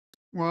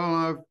Well,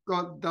 I've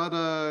got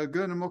Dada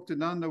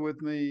Gunamuktananda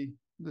with me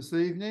this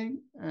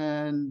evening.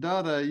 And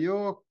Dada,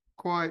 you're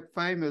quite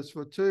famous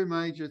for two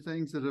major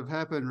things that have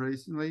happened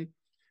recently.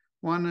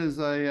 One is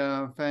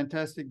a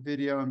fantastic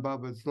video on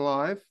Bubba's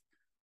life.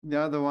 The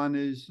other one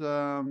is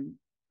a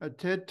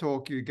TED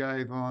talk you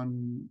gave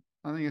on,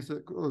 I think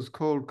it was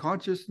called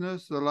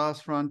Consciousness, the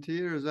Last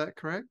Frontier. Is that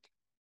correct?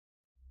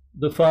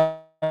 The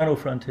final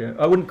frontier.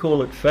 I wouldn't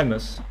call it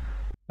famous.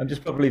 I'm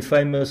just probably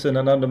famous in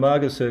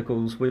Anandamaga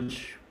circles,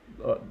 which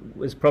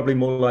is probably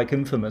more like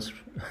infamous.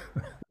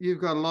 You've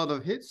got a lot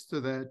of hits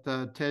to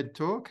that TED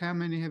talk. How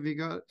many have you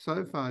got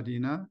so far? Do you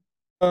know?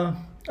 Uh,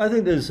 I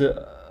think there's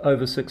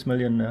over 6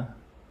 million now.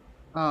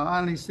 Oh,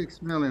 only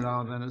 6 million.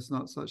 Oh, then it's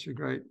not such a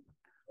great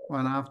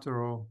one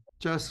after all.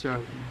 Just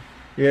joking.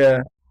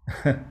 Yeah.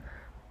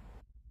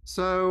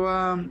 So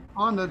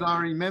on it, I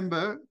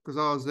remember because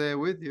I was there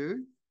with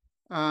you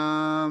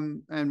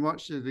and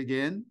watched it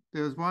again.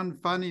 There was one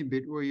funny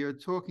bit where you're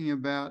talking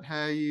about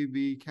how you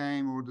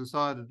became or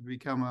decided to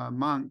become a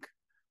monk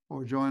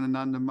or join an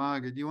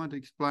Marga. Do you want to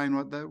explain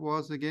what that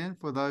was again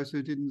for those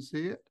who didn't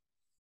see it?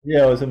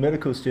 Yeah, I was a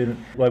medical student.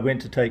 I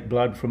went to take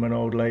blood from an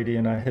old lady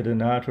and I hit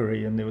an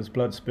artery and there was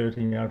blood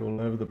spurting out all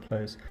over the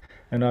place.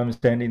 And I'm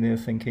standing there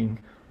thinking,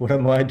 what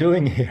am I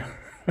doing here?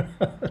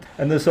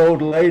 And this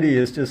old lady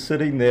is just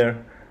sitting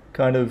there,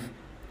 kind of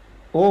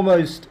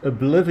almost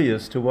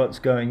oblivious to what's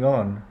going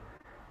on.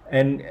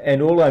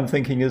 And all I'm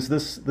thinking is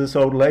this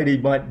old lady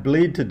might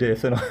bleed to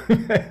death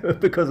and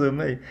because of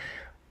me.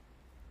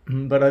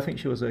 But I think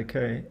she was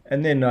okay.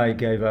 And then I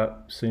gave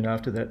up soon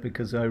after that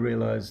because I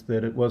realized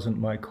that it wasn't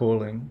my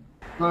calling.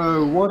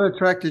 So what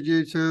attracted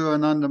you to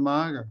an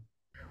Marga?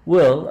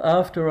 Well,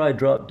 after I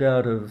dropped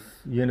out of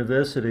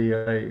university,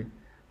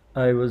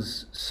 I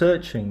was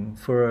searching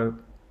for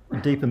a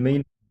deeper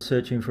meaning,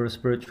 searching for a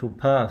spiritual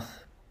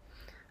path.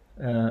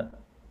 Uh,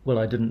 well,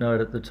 I didn't know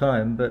it at the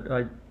time, but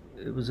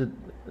it was a,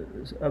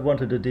 I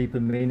wanted a deeper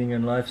meaning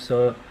in life,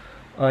 so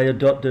I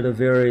adopted a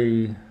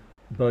very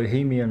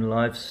bohemian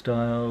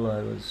lifestyle.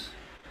 I was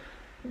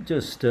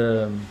just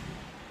I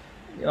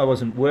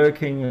wasn't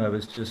working. I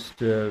was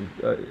just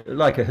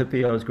like a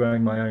hippie. I was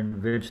growing my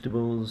own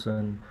vegetables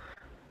and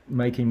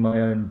making my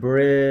own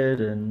bread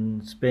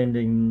and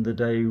spending the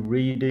day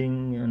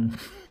reading. And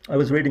I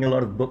was reading a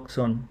lot of books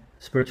on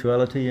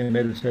spirituality and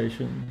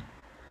meditation.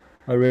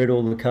 I read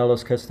all the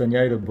Carlos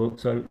Castaneda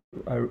books.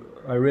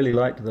 I really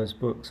liked those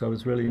books. I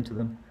was really into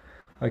them.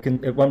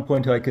 At one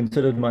point I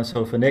considered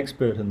myself an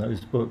expert in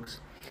those books.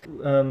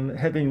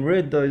 Having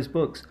read those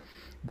books,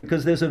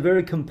 because there's a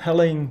very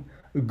compelling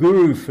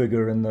guru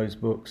figure in those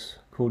books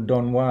called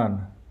Don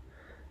Juan.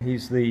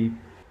 He's the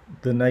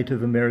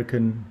Native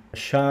American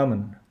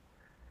shaman,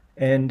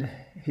 and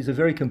he's a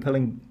very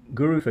compelling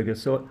guru figure.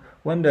 So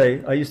one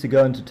day I used to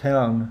go into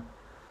town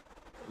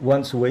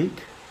once a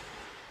week,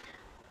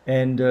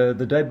 and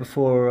the day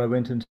before I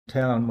went into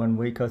town one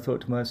week, I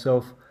thought to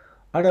myself,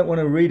 I don't want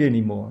to read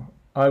anymore.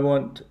 I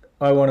want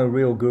a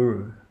real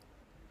guru.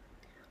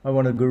 I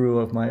want a guru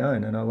of my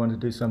own, and I want to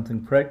do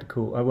something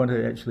practical. I want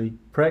to actually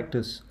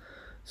practice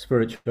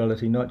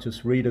spirituality, not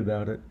just read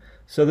about it.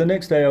 So the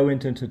next day I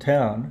went into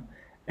town,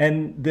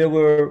 and there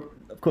were,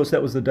 of course,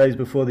 that was the days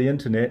before the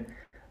internet,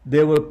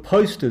 there were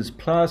posters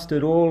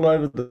plastered all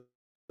over the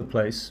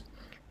place.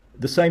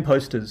 The same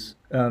posters,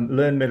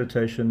 learn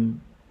meditation.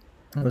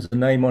 There was a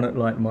name on it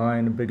like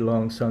mine, a big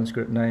long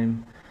Sanskrit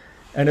name.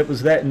 And it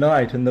was that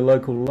night in the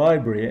local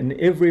library, and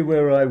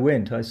everywhere I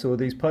went, I saw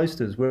these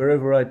posters.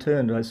 Wherever I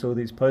turned, I saw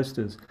these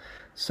posters.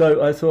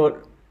 So I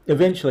thought,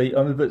 eventually,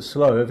 I'm a bit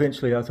slow,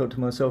 eventually I thought to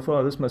myself,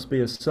 oh, this must be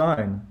a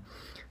sign.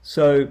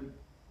 So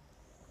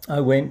I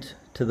went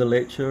to the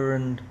lecture,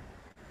 and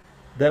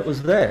that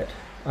was that.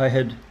 I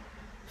had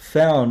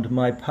found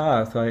my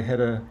path. I had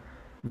a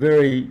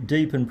very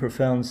deep and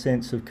profound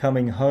sense of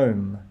coming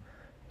home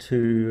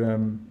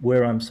to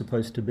where I'm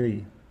supposed to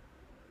be.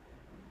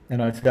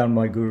 And I found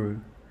my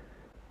guru.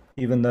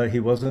 Even though he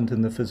wasn't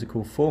in the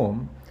physical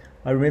form,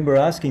 I remember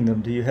asking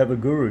them, do you have a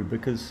guru?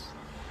 Because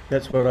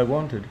that's what I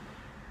wanted.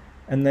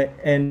 And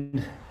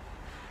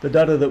the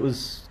Dada that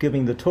was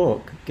giving the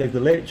talk, gave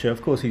the lecture,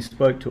 of course he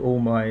spoke to all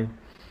my,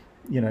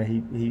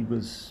 he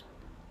was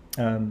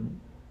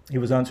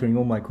answering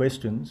all my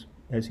questions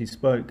as he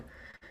spoke.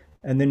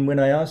 And then when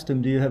I asked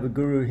him, do you have a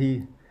guru?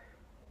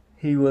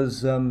 He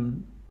was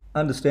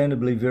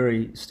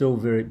understandably still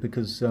very,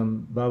 because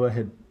Baba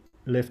had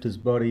left his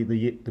body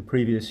the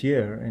previous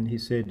year, and he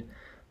said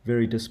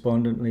very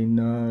despondently,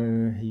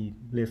 no, he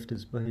left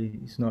his body,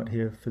 he's not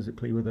here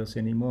physically with us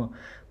anymore.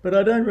 But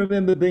I don't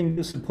remember being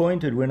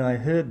disappointed when I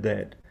heard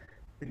that,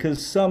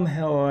 because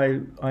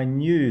somehow I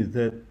knew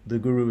that the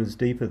guru is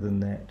deeper than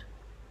that,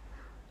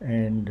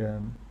 and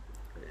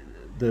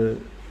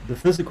the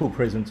physical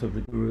presence of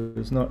the guru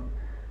is not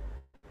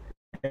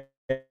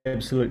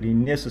absolutely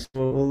necessary,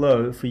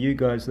 although for you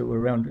guys that were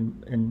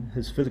around in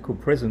his physical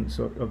presence,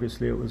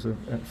 obviously it was a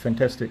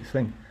fantastic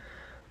thing.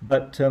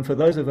 But for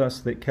those of us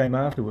that came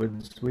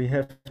afterwards, we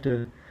have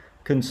to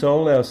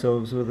console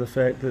ourselves with the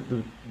fact that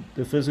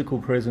the physical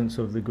presence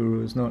of the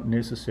guru is not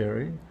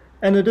necessary.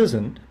 And it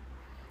isn't.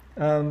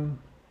 Um,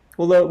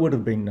 Although it would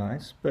have been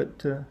nice,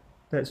 but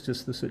that's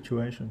just the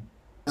situation.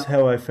 That's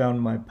how I found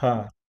my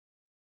path.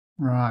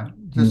 Right.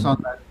 Just on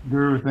Mm. that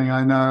guru thing,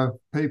 I know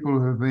people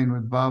who've been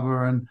with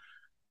Baba, and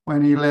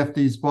when he left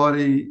his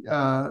body,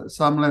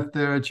 some left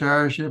their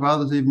acharya-ship,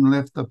 others even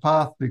left the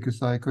path because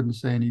they couldn't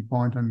see any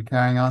point in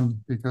carrying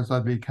on because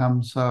they'd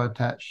become so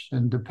attached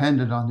and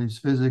dependent on his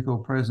physical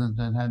presence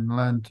and hadn't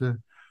learned to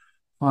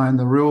find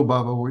the real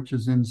Baba, which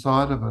is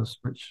inside of us,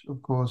 which,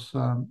 of course,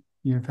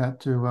 you've had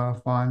to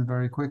find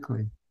very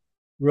quickly.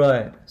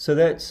 Right. So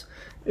that's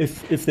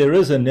if there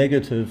is a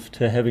negative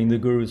to having the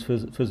guru's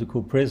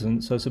physical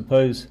presence, I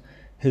suppose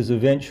his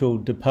eventual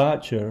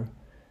departure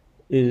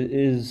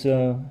is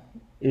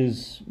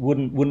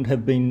wouldn't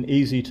have been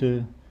easy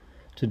to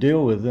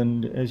deal with,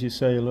 and as you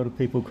say, a lot of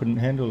people couldn't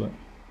handle it.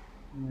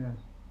 Yes.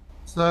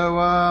 So,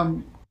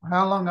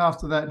 how long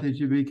after that did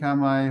you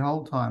become a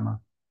whole timer?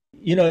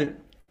 You know,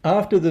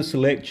 after this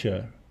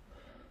lecture,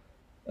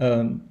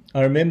 I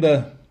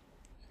remember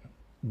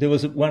there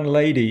was one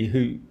lady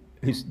who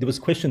there was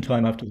question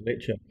time after the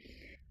lecture,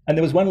 and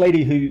there was one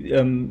lady who,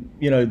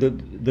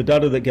 the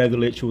Dada that gave the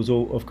lecture was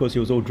all, of course, he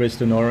was all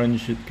dressed in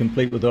orange,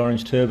 complete with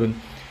orange turban,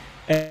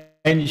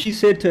 and she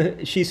said,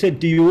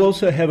 "Do you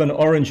also have an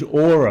orange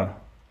aura?"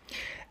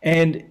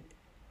 And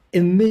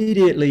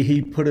immediately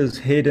he put his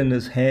head in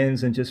his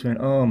hands and just went,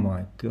 "Oh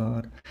my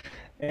God!"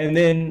 And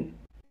then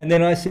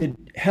I said,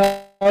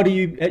 "How do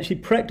you actually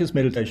practice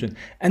meditation?"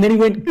 And then he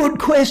went, "Good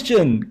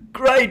question,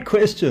 great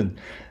question."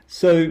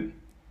 So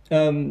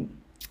um,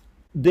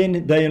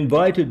 then they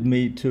invited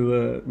me to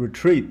a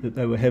retreat that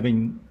they were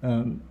having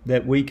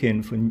that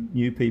weekend for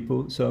new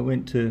people. So I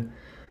went to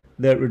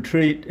that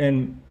retreat,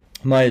 and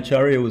my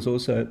acharya was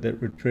also at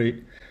that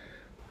retreat,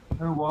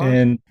 Who was?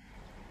 and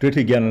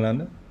Dada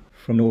Gunamuktananda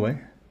from Norway.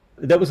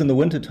 That was in the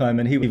winter time,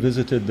 and he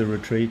visited the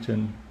retreat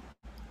and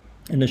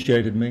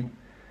initiated me.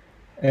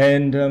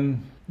 And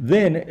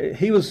then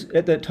he was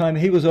at that time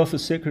he was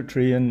office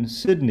secretary in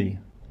Sydney.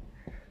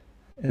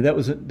 And that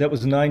was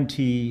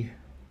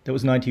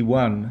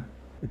 91.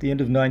 At the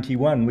end of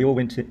 91, we all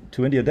went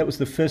to India. That was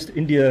the first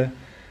India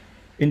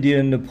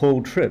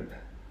Nepal trip.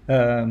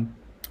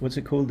 What's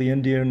it called? The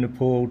India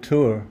Nepal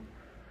tour.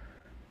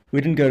 We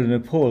didn't go to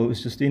Nepal. It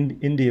was just in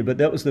India, but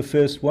that was the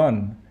first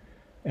one.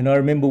 And I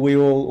remember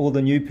all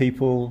the new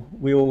people,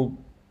 we all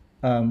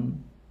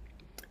um,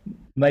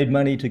 made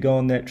money to go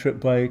on that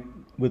trip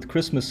with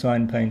Christmas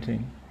sign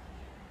painting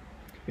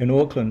in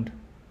Auckland.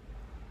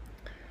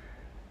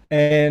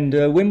 And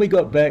when we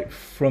got back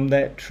from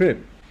that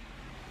trip,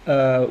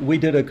 we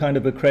did a kind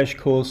of a crash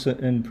course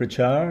in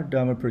Prachar,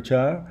 Dharma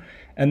Prachar,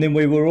 and then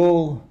we were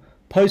all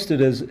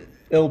posted as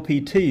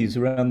LPTs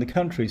around the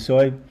country. So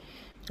I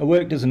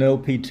worked as an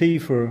LPT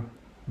for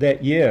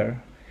that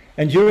year,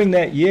 and during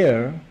that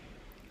year,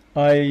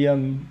 I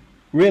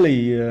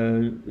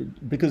really,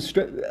 because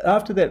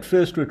after that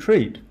first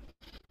retreat,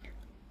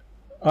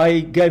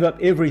 I gave up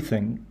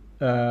everything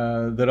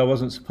that I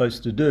wasn't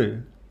supposed to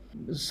do,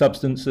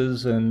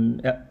 substances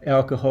and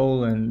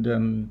alcohol and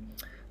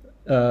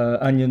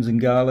onions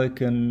and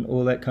garlic and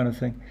all that kind of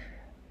thing.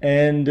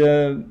 And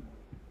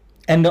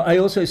I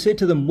also said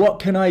to them, "What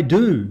can I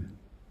do?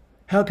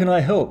 How can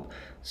I help?"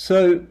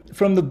 So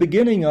from the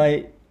beginning,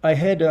 I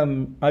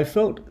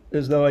felt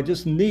as though I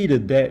just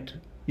needed that.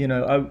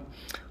 I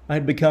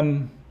had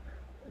become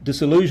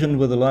disillusioned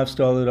with the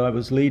lifestyle that I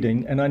was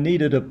leading, and I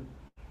needed a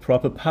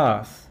proper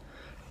path.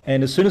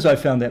 And as soon as I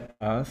found that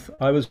path,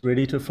 I was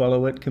ready to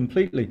follow it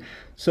completely.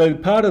 So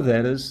part of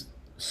that is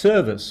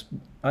service.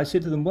 I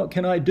said to them, "What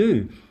can I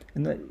do?"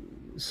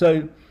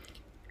 So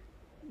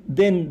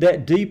then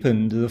that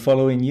deepened the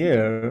following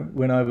year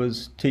when I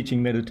was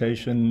teaching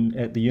meditation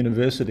at the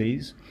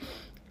universities,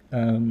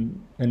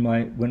 when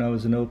I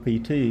was an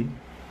LPT.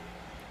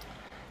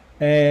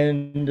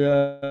 And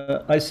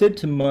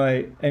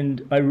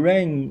I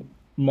rang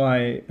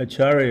my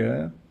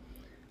acharya,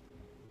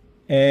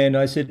 and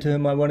I said to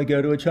him, "I want to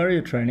go to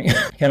acharya training.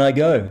 Can I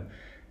go?"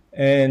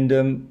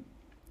 And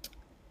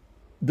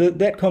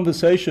that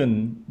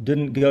conversation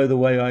didn't go the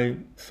way I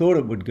thought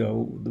it would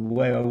go, the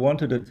way I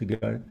wanted it to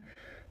go,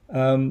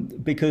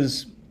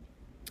 because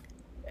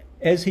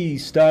as he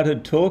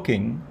started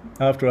talking,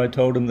 after I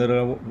told him that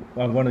I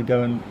want to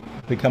go and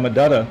become a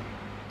Dada,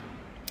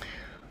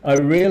 I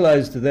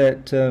realized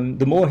that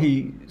the more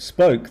he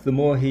spoke, the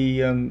more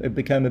it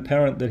became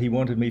apparent that he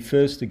wanted me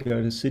first to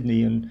go to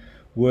Sydney and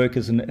work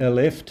as an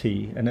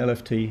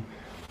LFT,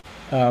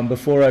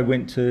 before I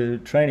went to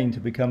training to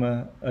become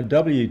a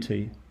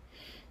WT.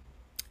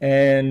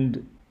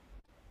 And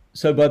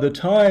so by the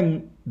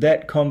time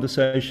that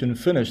conversation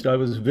finished, I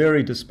was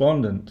very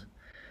despondent.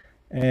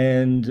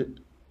 And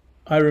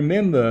I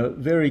remember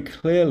very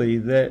clearly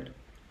that,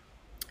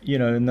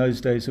 in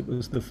those days it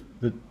was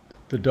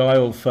the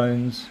dial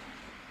phones,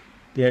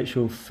 the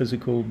actual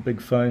physical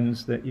big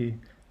phones and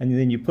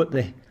then you put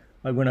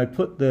when I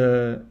put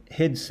the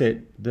headset,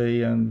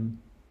 the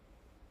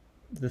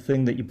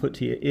thing that you put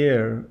to your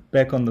ear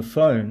back on the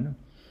phone,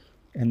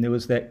 and there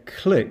was that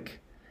click.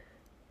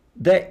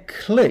 that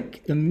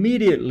click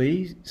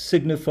immediately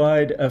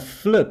signified a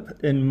flip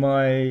in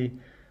my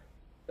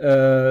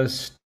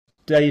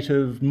state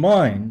of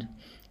mind,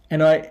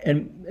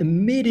 and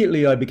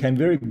immediately I became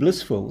very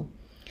blissful.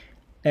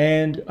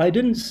 And I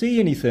didn't see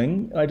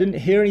anything, I didn't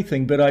hear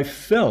anything, but I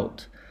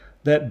felt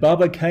that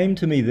Baba came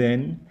to me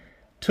then,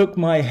 took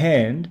my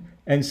hand,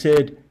 and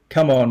said,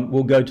 "Come on,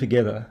 we'll go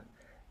together."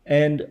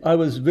 And I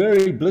was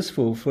very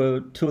blissful for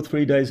 2 or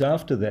 3 days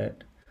after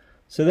that.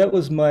 So that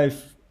was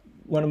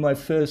one of my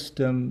first,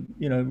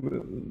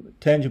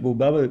 tangible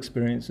Baba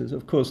experiences.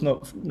 Of course,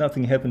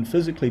 nothing happened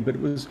physically, but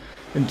it was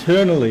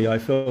internally. I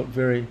felt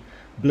very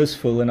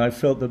blissful, and I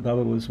felt that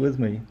Baba was with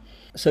me.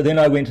 So then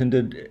I went and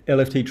did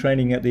LFT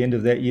training at the end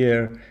of that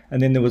year, and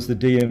then there was the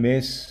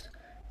DMS,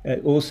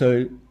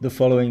 also the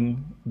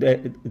following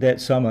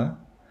that summer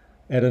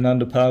at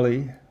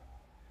Anandapali,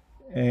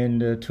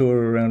 and a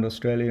tour around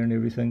Australia and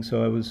everything.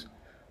 So I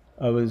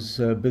was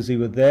busy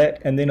with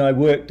that, and then I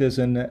worked as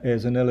an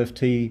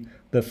LFT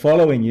the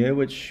following year,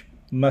 which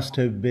must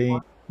have been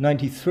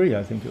 '93,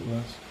 I think it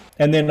was.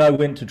 And then I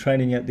went to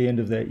training at the end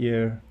of that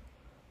year,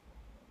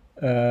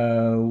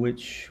 and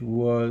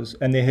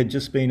there had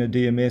just been a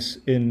DMS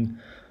in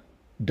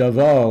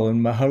Davao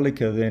and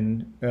Maharlika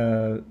then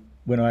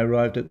when I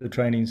arrived at the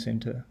training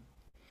centre.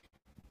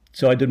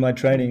 So I did my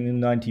training in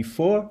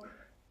 '94,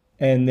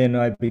 and then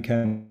I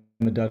became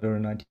a Dada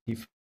in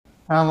 '94.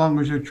 How long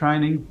was your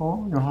training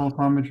for? Your whole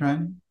time of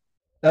training?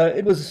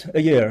 It was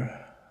a year,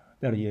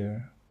 about a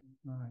year.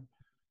 Right.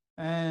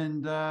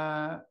 And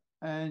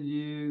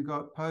you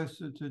got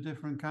posted to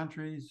different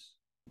countries.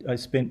 I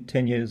spent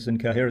 10 years in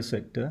Kahira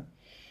sector,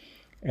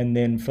 and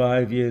then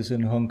 5 years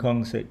in Hong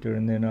Kong sector,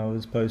 and then I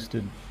was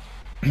posted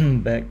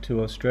back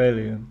to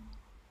Australia.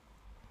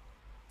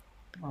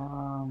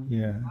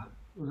 Yeah.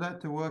 Was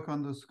that to work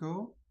on the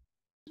school?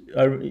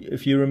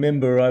 If you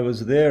remember, I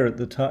was there at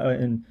the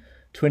time in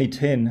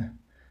 2010,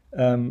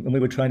 and we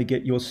were trying to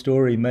get your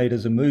story made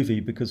as a movie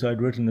because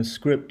I'd written a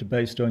script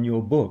based on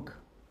your book.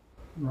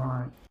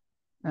 Right.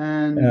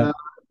 And it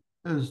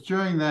was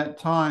during that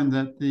time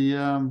that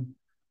the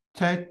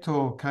TED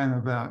Talk came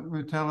about. Will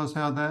you tell us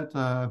how that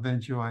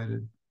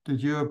eventuated?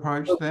 Did you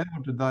approach them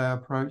or did they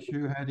approach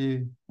you? How do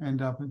you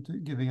end up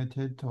giving a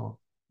TED Talk?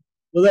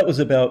 Well, that was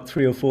about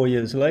 3 or 4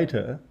 years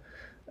later.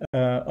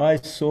 I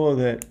saw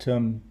that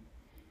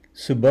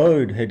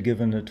Subodh had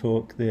given a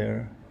talk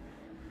there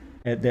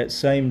at that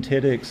same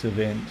TEDx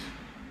event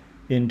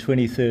in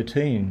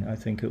 2013, I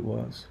think it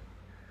was.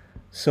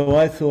 So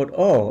I thought,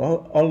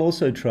 I'll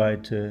also try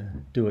to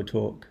do a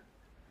talk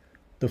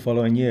the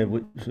following year,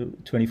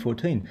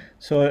 2014.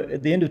 So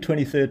at the end of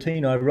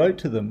 2013, I wrote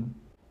to them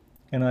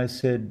and I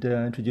said,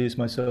 introduced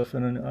myself,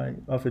 and I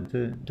offered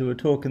to do a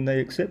talk, and they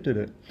accepted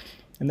it.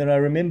 And then I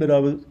remembered I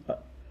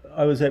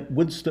was at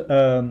Woodstock,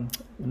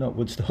 not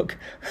Woodstock,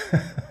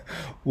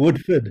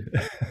 Woodford.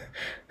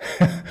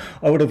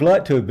 I would have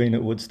liked to have been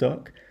at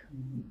Woodstock,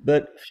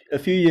 but a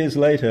few years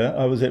later,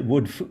 I was at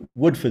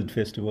Woodford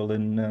Festival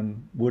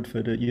in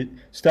Woodford. It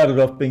started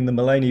off being the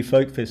Mullaney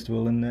Folk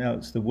Festival, and now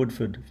it's the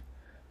Woodford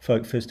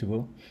Folk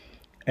Festival.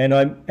 And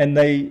I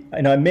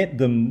met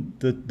them,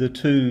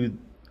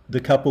 the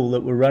couple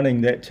that were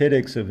running that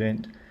TEDx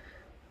event,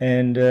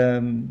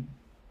 and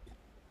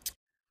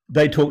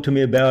they talked to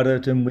me about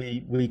it, and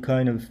we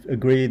kind of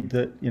agreed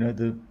that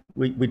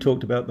we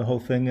talked about the whole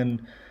thing,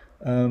 and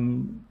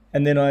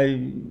then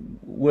I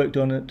worked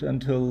on it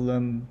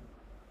until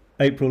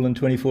April in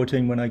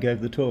 2014 when I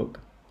gave the talk,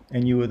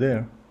 and you were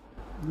there.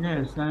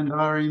 Yes, and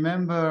I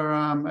remember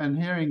and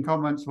hearing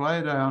comments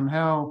later on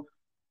how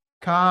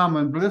calm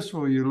and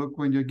blissful you look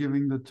when you're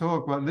giving the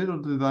talk, but little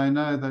do they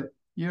know that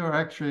you're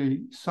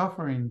actually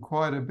suffering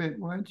quite a bit,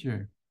 weren't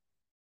you?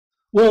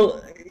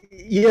 Well,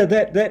 yeah,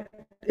 that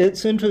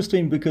it's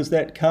interesting because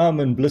that calm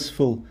and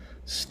blissful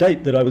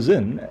state that I was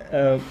in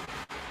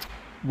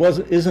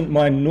isn't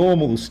my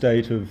normal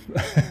state of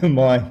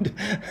mind.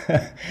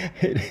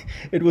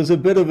 It was a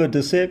bit of a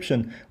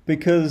deception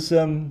because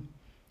I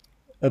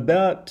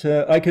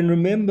can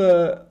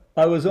remember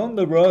I was on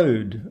the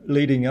road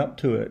leading up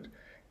to it,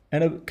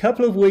 and a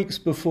couple of weeks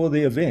before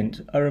the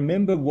event, I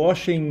remember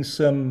washing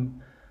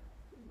some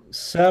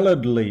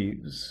salad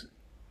leaves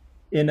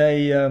in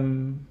a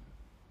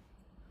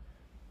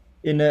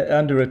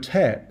under a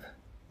tap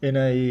in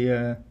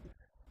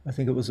I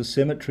think it was a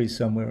cemetery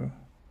somewhere,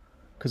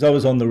 because I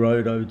was on the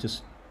road. I would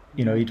just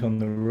eat on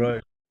the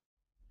road,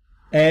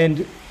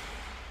 and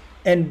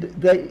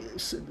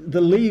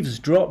the leaves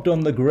dropped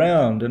on the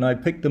ground, and I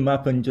picked them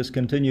up and just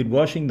continued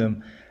washing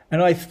them,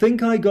 and I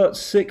think I got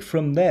sick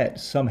from that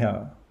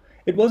somehow.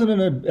 It wasn't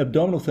an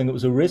abdominal thing, it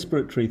was a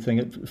respiratory thing.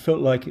 It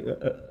felt like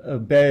a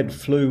bad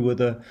flu with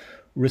a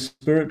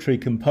respiratory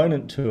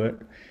component to it.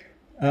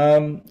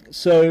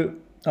 So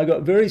I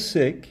got very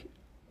sick.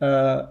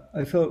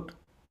 I felt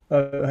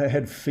I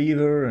had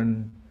fever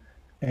and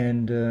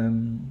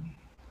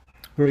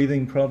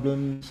breathing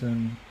problems,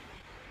 and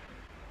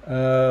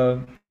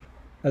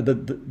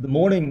the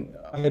morning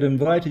I had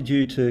invited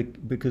you to,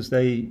 because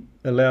they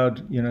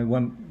allowed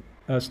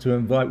us to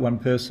invite one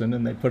person,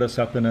 and they put us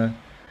up in a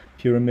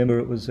If you remember,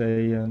 it was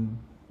a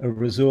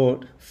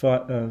resort,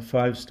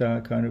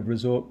 five-star kind of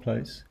resort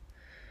place.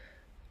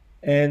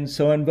 And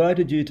so I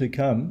invited you to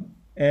come,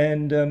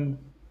 and I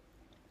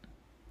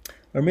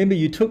remember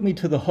you took me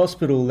to the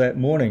hospital that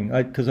morning,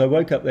 because I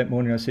woke up that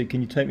morning. I said,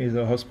 "Can you take me to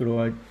the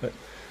hospital?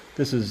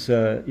 This is,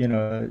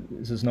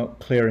 this is not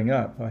clearing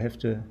up. I have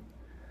to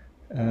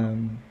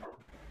um,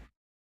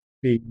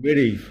 be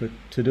ready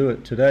to do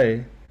it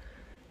today."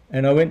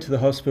 And I went to the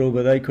hospital,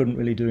 but they couldn't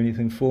really do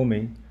anything for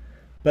me.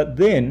 But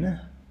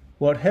then,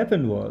 what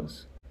happened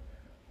was,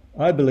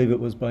 I believe it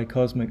was by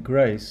cosmic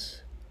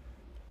grace,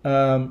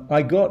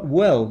 I got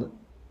well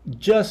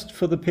just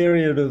for the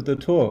period of the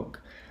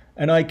talk.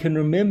 And I can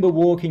remember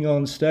walking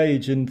on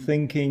stage and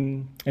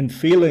thinking and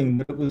feeling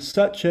that it was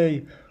such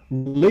a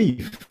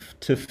relief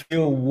to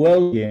feel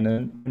well again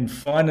and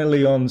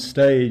finally on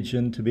stage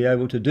and to be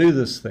able to do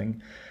this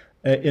thing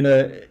in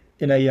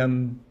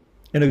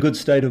a good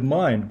state of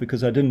mind,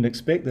 because I didn't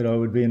expect that I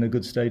would be in a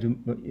good state of,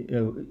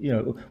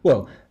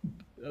 well,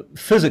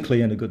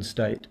 physically in a good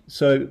state.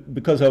 So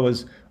because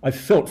I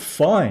felt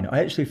fine. I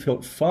actually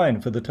felt fine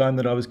for the time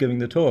that I was giving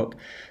the talk.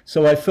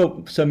 So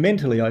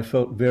mentally I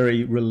felt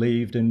very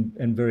relieved and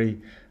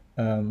very,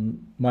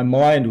 my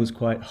mind was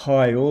quite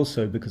high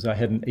also, because I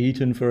hadn't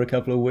eaten for a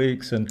couple of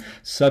weeks, and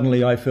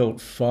suddenly I felt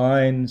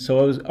fine.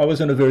 So I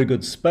was in a very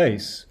good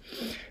space.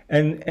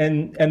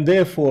 And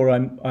therefore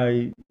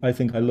I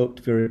think I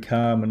looked very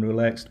calm and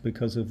relaxed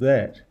because of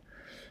that.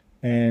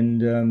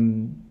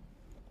 And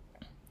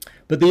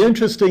but the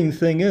interesting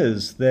thing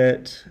is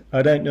that,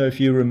 I don't know if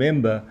you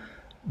remember,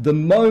 the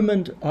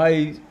moment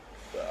I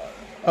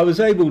was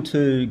able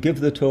to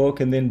give the talk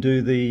and then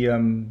do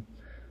the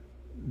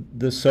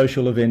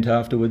social event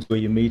afterwards, where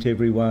you meet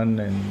everyone,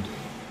 and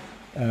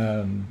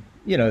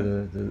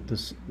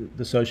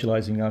the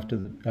socializing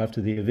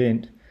after the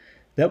event,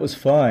 that was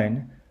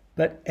fine.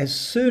 But as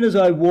soon as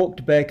I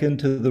walked back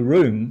into the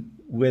room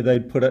where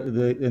they'd put it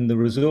in the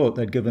resort,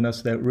 they'd given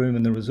us that room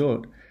in the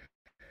resort,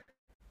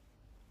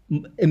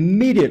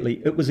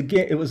 immediately it was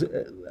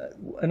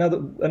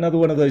another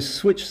one of those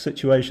switch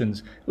situations.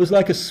 It was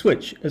like a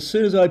switch. As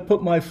soon as I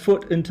put my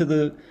foot into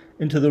the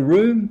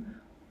room,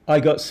 I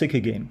got sick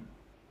again.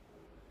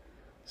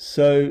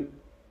 So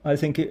I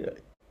think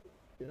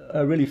I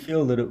really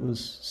feel that it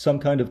was some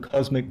kind of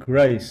cosmic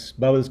grace,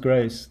 Baba's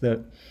grace,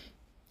 that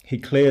he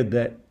cleared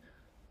that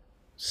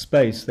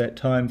space, that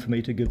time for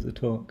me to give the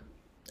talk.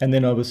 And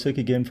then I was sick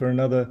again for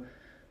another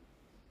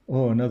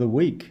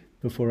week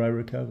before I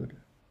recovered.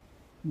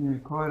 Yeah,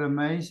 quite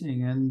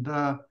amazing. And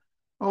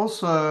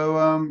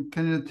also,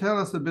 can you tell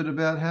us a bit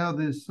about how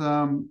this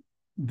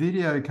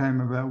video came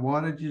about?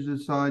 Why did you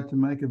decide to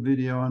make a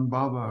video on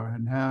Baba,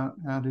 and how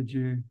did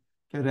you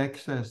get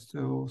access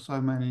to so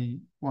many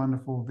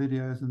wonderful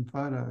videos and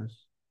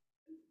photos?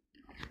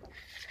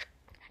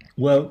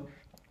 Well,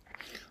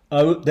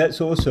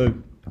 that's also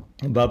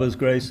Baba's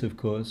grace, of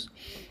course.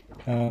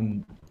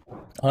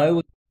 I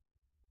was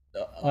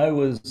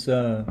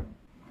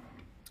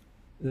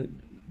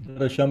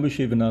Dada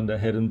Shambhu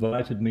had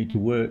invited me to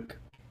work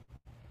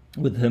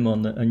with him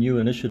on a new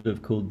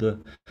initiative called the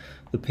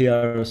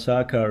Pyara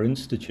Sarkar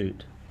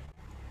Institute.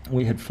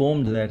 We had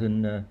formed that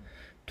in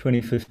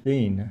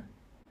 2015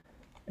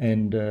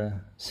 and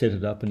set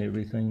it up and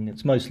everything.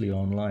 It's mostly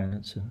online.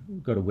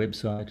 We've got a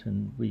website,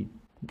 and we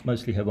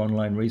mostly have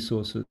online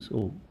resources.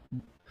 Or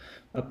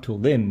up till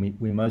then,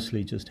 we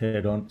mostly just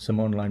had some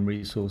online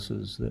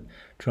resources that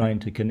trying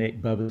to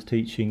connect Baba's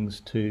teachings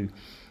to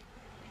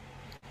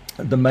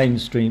the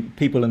mainstream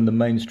people in the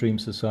mainstream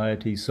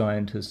society,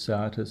 scientists,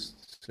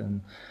 artists,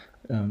 and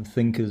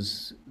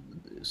thinkers,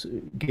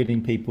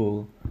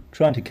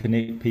 trying to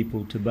connect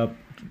people to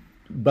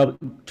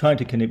trying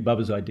to connect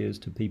Baba's ideas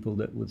to people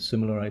with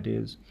similar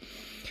ideas.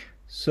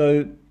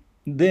 So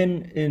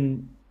then,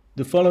 in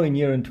the following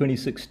year, in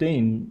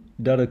 2016,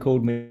 Dada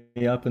called me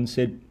up and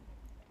said,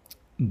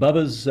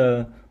 "Baba's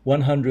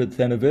 100th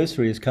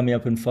anniversary is coming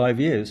up in 5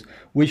 years.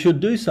 We should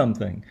do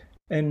something."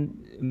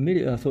 And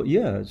immediately I thought,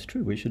 yeah, it's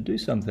true, we should do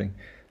something.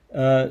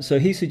 So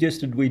he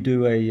suggested we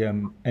do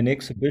an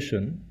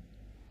exhibition,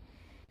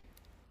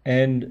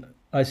 and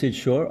I said,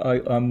 sure,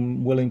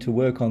 I'm willing to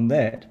work on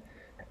that.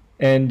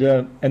 And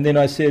then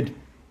I said,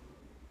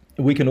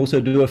 we can also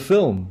do a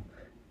film.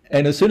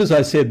 And as soon as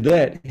I said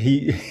that,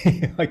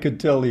 I could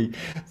tell he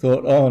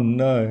thought, oh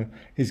no,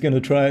 he's going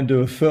to try and do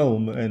a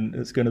film and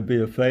it's going to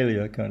be a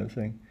failure, kind of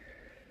thing.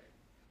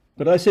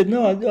 But I said,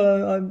 no,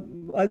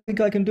 I think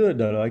I can do it,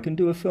 Dada. I can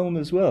do a film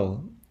as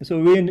well. So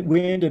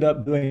we ended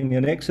up doing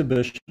an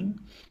exhibition,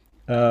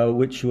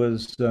 which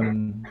was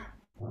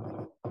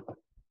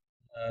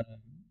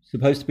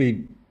supposed to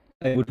be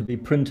able to be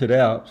printed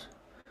out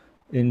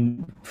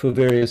for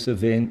various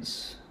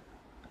events.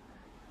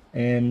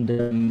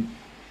 And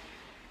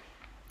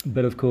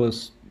but of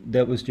course,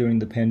 that was during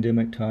the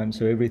pandemic time,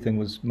 so everything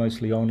was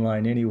mostly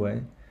online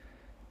anyway.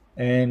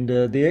 And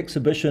the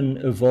exhibition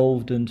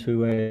evolved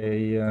into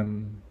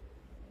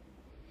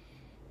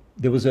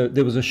there was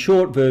a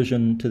short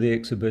version to the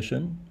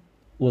exhibition.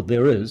 Well,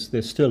 there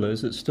still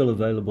is. It's still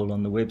available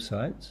on the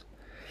websites.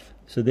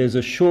 So there's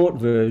a short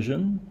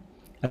version,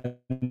 and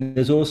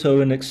there's also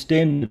an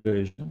extended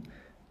version.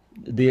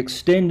 The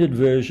extended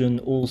version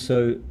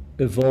also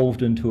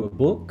evolved into a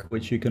book,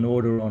 which you can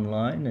order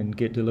online and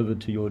get delivered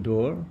to your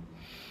door.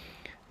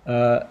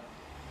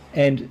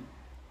 And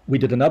we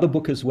did another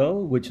book as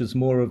well, which is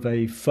more of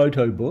a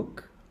photo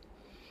book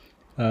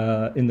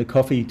in the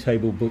coffee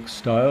table book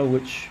style,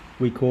 which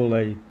we call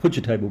a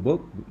puja table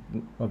book.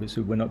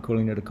 Obviously, we're not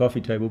calling it a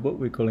coffee table book,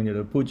 we're calling it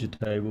a puja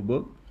table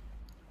book.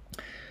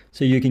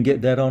 So you can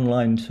get that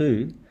online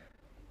too.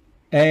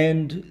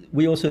 And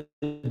we also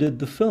did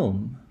the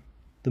film,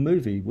 the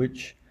movie,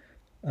 which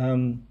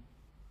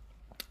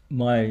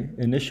my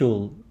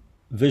initial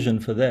vision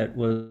for that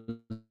was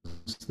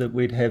that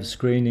we'd have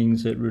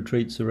screenings at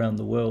retreats around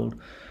the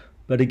world.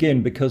 But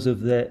again, because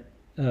of that,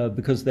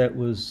 because that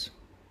was,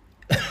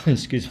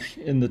 excuse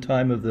me, in the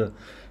time of the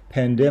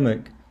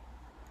pandemic,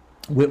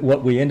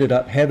 what we ended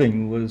up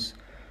having was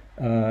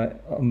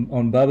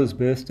on Baba's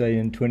birthday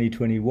in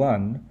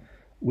 2021,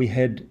 we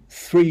had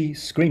three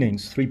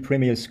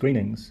premiere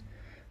screenings,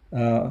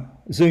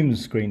 Zoom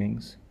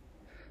screenings.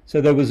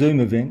 So there were Zoom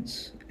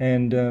events,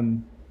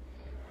 and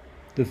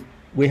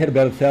we had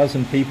about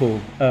 1,000 people,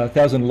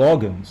 1,000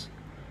 logins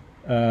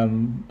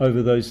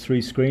over those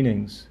three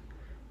screenings.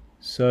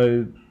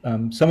 So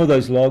some of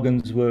those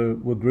logins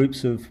were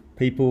groups of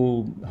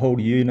people, whole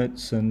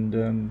units,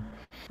 and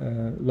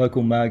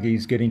local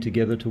Magis getting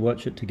together to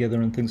watch it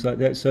together and things like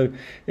that. So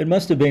it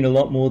must have been a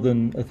lot more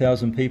than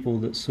 1,000 people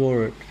that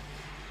saw it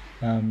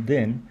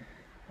then.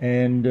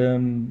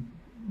 And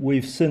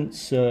we've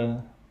since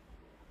put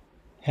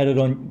it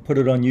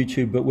on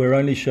YouTube, but we're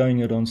only showing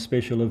it on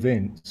special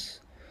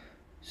events.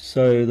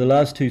 So the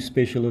last two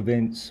special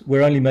events,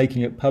 we're only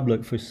making it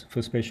public for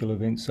special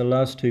events. The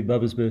last two,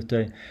 Baba's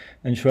birthday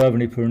and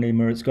Shravani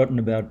Purnima, it's gotten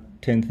about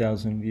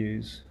 10,000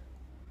 views.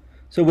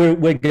 So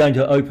we're going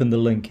to open the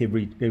link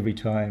every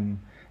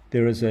time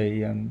there is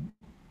a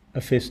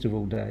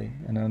festival day,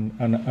 an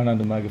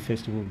Anandamaga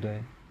festival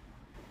day.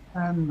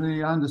 And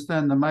I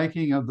understand the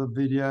making of the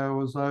video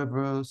was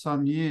over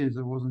some years.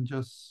 It wasn't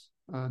just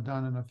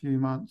done in a few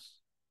months.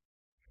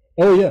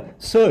 Oh yeah.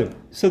 So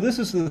this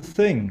is the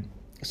thing.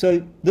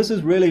 So this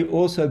is really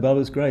also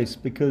Baba's grace,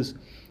 because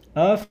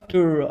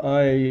after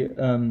I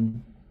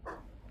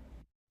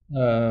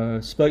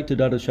spoke to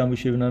Dada Shambhu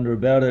Shivananda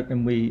about it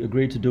and we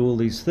agreed to do all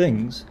these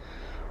things,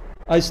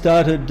 I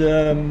started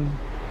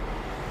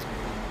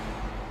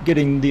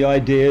getting the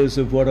ideas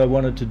of what I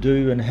wanted to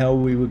do and how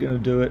we were going to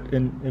do it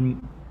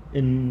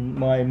in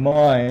my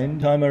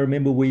mind. I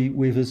remember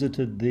we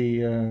visited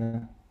the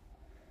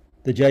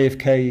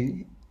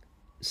JFK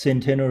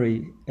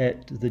centenary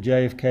at the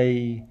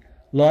JFK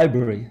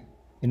Library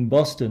in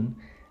Boston,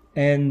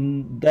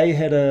 and they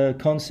had a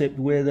concept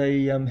where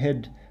they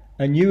had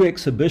a new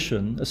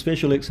exhibition, a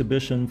special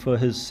exhibition for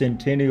his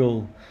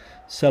centennial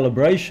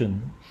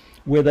celebration,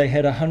 where they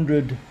had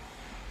 100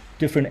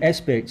 different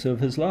aspects of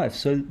his life.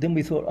 So then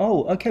we thought,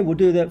 oh, okay, we'll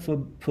do that for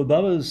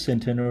Baba's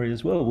centenary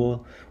as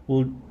well.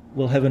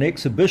 We'll have an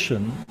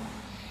exhibition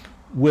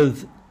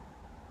with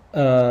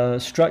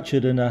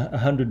structured in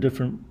 100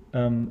 different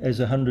as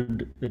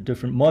 100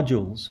 different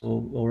modules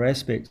or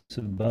aspects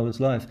of Baba's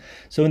life.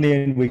 So in the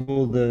end, we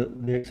called the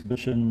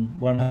exhibition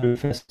 100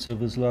 Facets of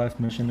His Life,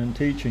 Mission and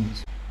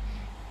Teachings.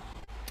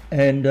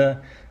 And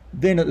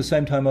then at the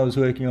same time, I was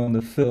working on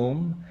the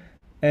film.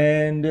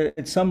 And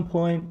at some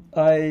point,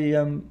 I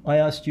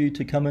asked you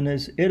to come in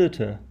as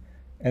editor.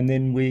 And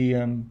then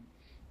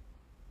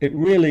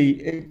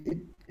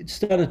it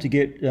started to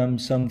get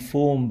some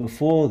form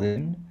before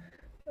then.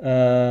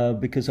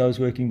 Because I was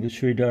working with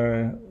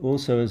Sridhara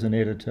also as an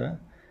editor.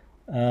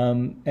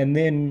 And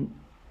then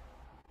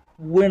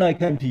when I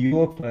came to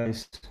your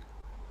place,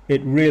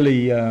 it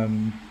really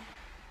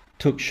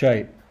took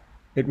shape.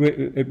 It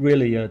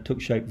really took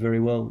shape very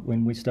well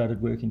when we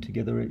started working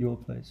together at your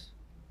place.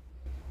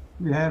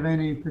 Do you have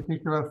any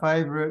particular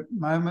favorite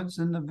moments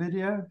in the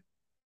video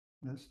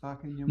that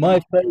stuck in your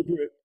mind?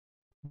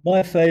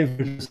 My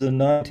favorite is the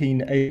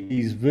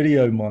 1980s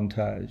video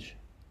montage.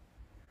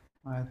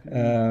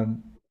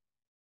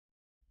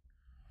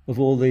 Of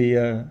all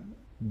the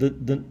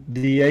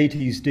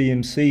 80s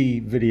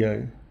DMC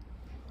video.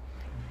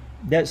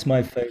 That's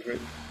my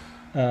favorite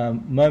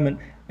moment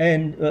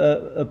and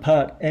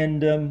part.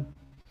 And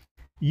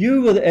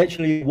you were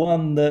actually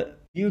one that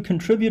you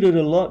contributed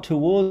a lot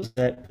towards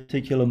that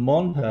particular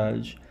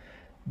montage,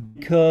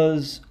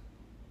 because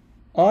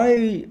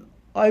I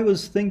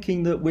was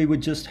thinking that we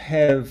would just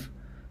have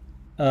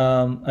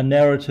a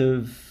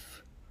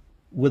narrative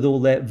with all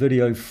that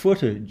video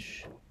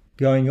footage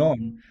going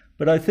on.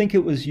 But I think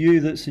it was you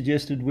that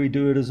suggested we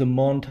do it as a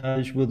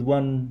montage with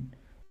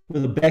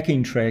a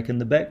backing track in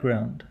the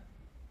background.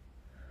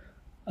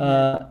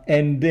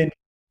 And then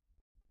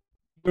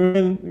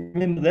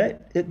remember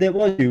that? That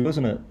was you,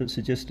 wasn't it, that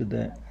suggested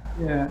that?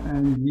 Yeah,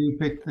 and you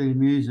picked the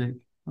music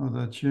or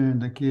the tune,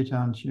 the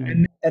kirtan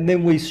tune. And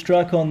then we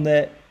struck on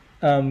that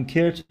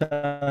kirtan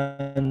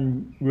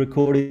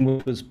recording,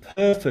 which was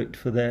perfect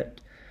for that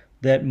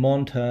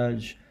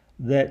montage,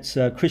 That's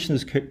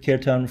Krishna's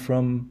Kirtan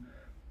from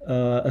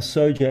a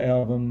Soja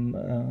album.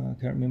 I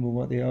can't remember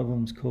what the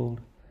album's called.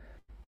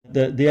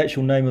 The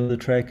actual name of the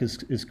track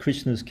is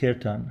Krishna's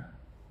Kirtan.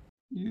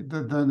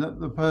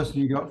 The person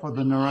you got for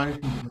the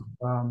narration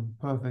was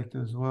perfect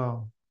as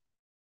well.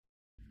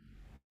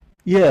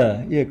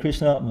 Yeah,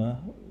 Krishna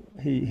Atma.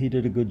 He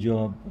did a good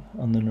job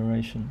on the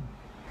narration.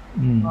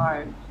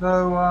 Right.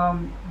 So,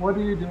 what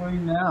are you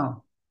doing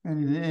now?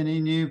 Any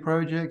new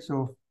projects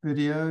or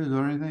videos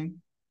or anything?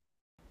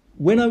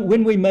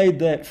 When we made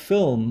that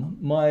film,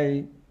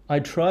 I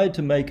tried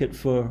to make it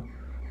for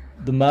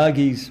the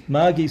Margis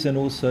and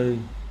also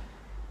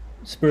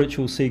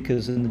spiritual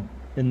seekers in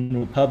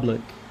the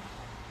public.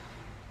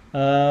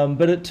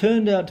 But it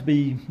turned out to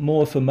be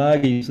more for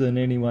Margis than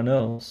anyone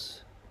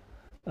else.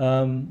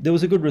 There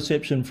was a good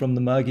reception from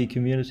the Margi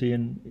community,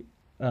 and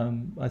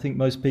I think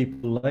most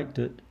people liked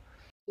it.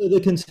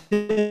 The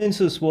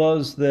consensus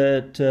was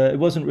that it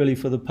wasn't really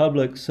for the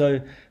public.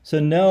 So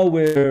now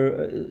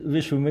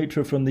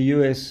Vishwamitra from the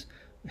US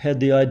had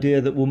the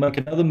idea that we'll make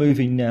another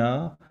movie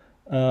now,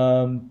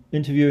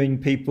 interviewing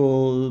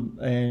people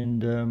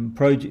and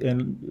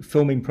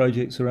filming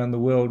projects around the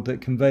world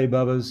that convey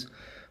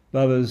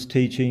Baba's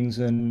teachings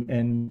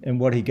and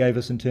what he gave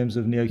us in terms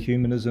of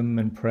neo-humanism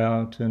and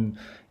Prout and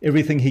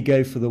everything he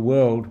gave for the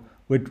world.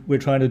 We're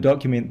trying to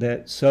document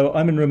that. So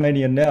I'm in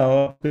Romania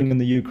now. Being in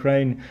the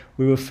Ukraine,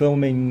 we were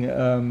filming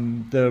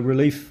the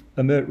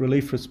alert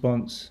relief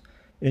response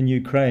in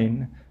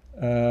Ukraine.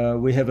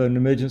 We have an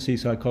emergency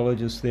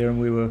psychologist there,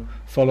 and we were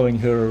following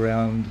her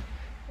around.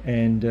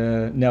 And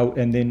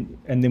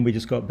then we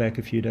just got back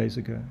a few days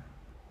ago.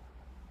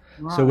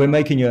 Wow. So we're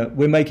making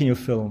a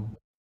film,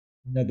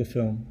 another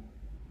film.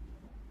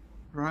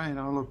 Right.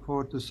 I look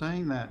forward to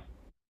seeing that.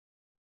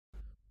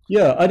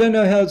 Yeah, I don't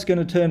know how it's going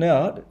to turn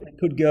out. It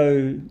could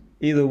go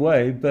either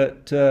way,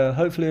 but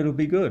hopefully it'll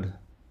be good.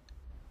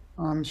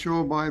 I'm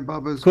sure by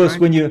Baba's grace. Of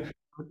course, grace.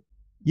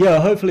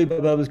 Hopefully by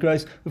Baba's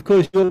grace. Of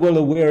course, you're well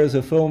aware as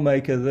a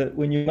filmmaker that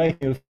when you're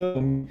making a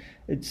film,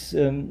 it's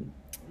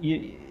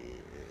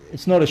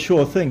not a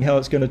sure thing how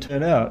it's going to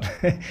turn out,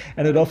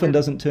 and it often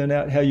doesn't turn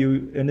out how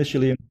you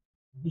initially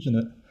envision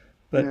it.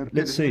 But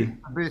let's see.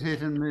 A bit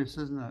hit and miss,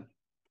 isn't it?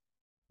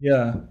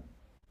 Yeah.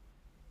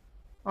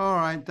 All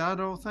right,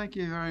 Dada, thank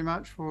you very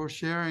much for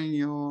sharing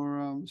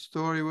your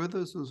story with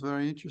us. It was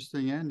very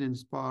interesting and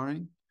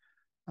inspiring.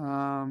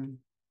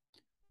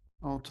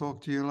 I'll talk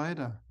to you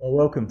later. You're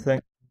welcome.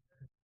 Thanks.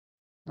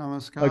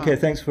 Namaskar. Okay,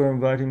 thanks for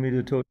inviting me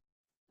to talk.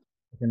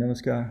 Okay,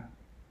 namaskar.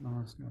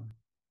 Namaskar. I'm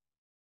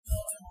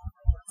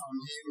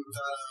here with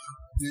Dada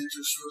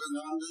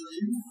Gunamuktananda.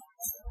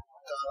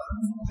 Dada,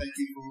 thank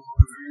you for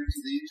agreeing to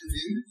the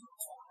interview.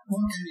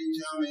 What can you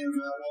tell me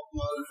about what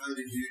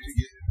motivated you to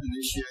get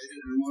initiated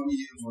and what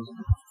year was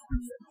it?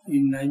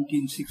 In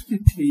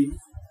 1963,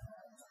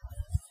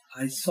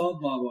 I saw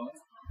Baba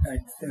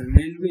at the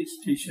railway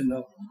station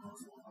of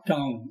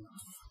town.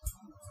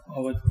 I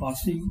was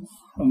passing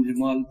from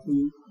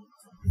Jamalpur,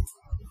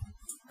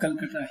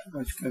 Calcutta. He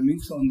was coming,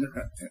 so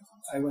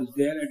I was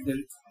there at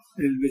the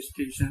railway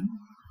station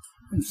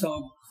and saw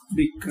a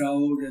big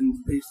crowd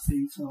and these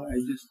things, so I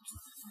just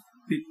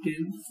picked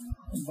in.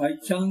 By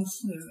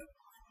chance,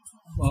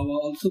 Baba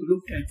also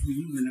looked at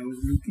me when I was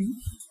looking,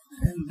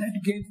 and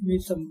that gave me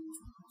some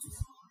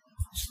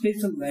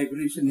special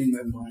vibration in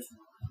my mind,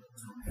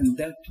 and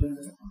that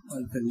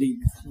was the link,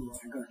 so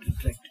I got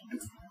attracted to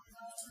it.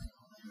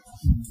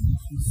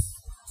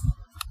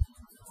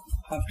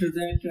 After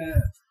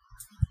that,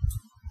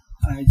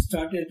 I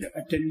started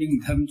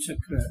attending Dhamma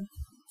Chakra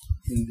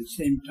in the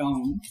same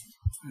town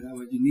where I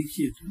was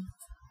initiated.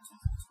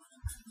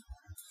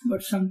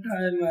 But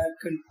sometimes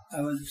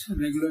I was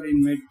regular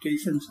in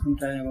meditation,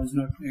 sometimes I was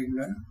not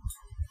regular.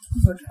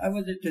 But I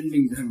was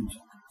attending Dhamma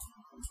Chakra.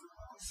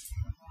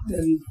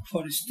 Then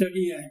for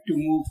study I had to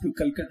move to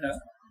Calcutta.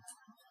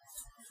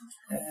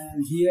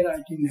 And here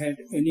I didn't have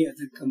any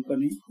other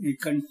company,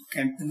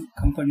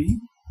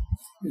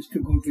 just to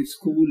go to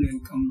school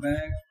and come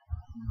back.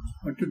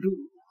 What to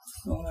do?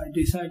 So I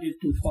decided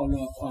to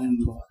follow up on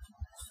Baba.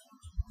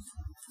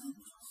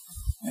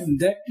 And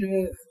that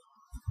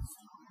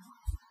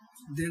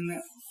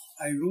then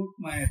I wrote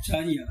my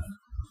Acharya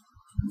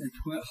that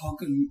how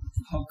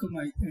come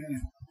I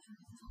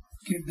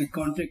get the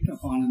contact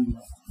of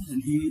Ananda.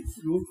 And he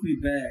wrote me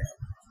back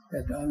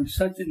that on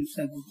such and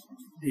such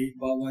day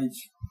Baba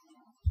is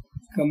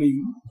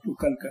coming to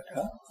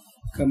Calcutta,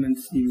 come and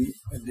see me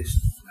at this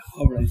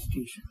Howrah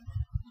station.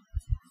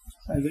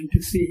 I went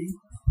to see,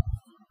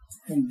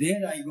 and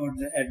there I got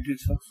the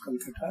address of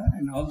Calcutta,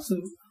 and also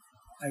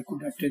I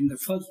could attend the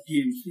first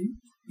DMC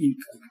in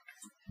Calcutta.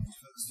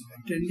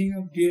 Attending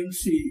of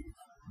DMC,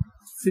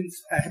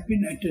 since I have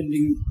been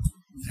attending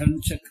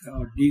Dhamma Chakra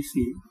or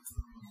DC,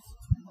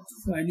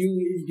 so I knew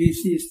in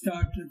DC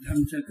started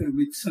Dhamma Chakra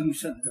with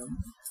Sangshaddam.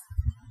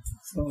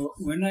 So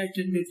when I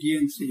attended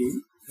DMC,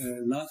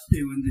 last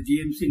day when the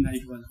DMC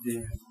night was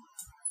there,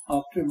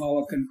 after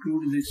Baba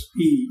concluded the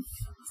speech,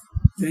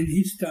 then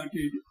he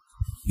started,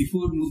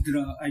 before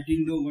Mudra, I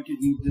didn't know what is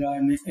Mudra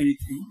and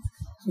anything,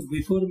 So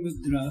before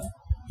Mudra,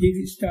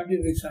 he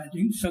started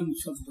reciting some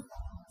Shabda.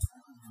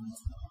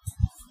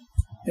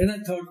 Then I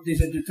thought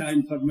this is the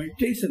time for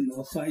meditation.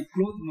 So I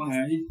closed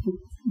my eyes, put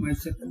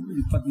myself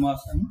in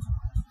Padmasana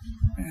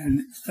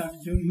and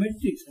started doing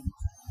meditation.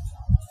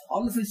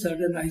 All of a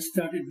sudden I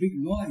started big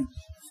noise.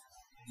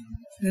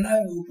 Then I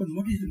opened,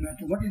 what is the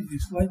matter? What is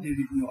this? Why there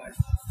is noise?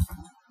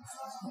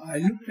 So I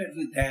looked at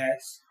the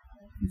dash.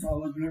 I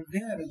was not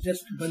there,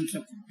 just a bunch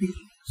of big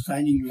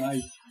shining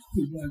light.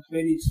 It was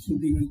very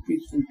soothing and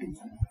peaceful to me.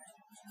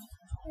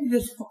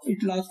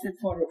 It lasted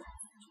for a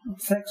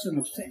fraction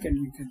of a second,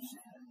 you can say.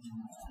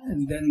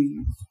 And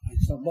then I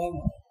saw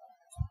Baba.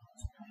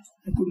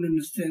 I couldn't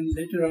understand.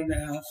 Later on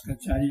I asked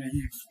Acharya,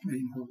 he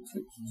explained how it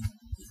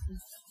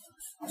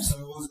is. So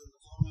was it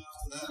long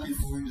after that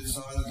before you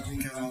decided to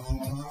become a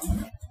long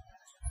time?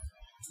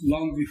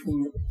 Long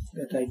before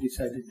that I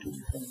decided to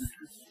become a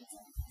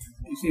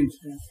this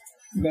incident.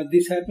 Because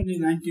this happened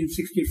in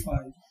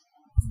 1965.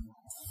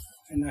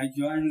 And I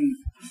joined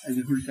as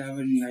a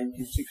full-timer in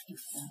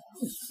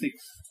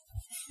 1966.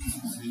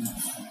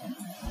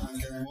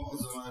 Okay, what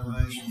was the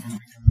motivation for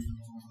becoming a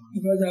long time?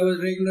 Because I was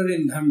regular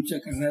in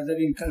Dhammachakra. Rather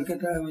in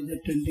Calcutta, I was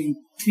attending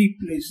 3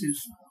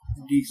 places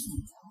DC.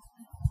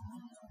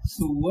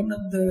 So one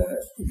of the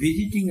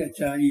visiting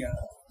Acharya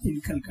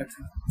in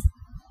Calcutta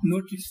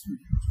noticed me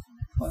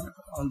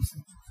also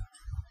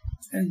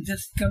and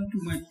just come to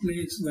my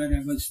place where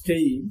I was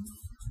staying.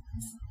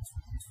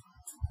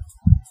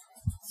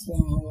 So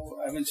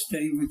I was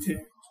staying with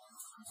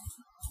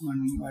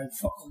my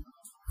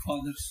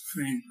father's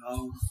friend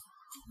house.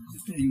 I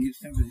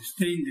was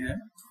staying there.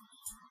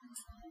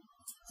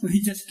 So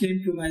he just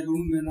came to my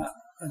room and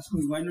asked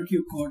me, why don't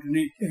you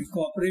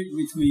cooperate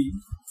with me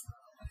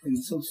in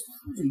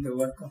the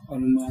work of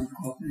Hanuman,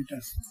 cooperate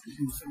us to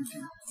do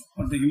something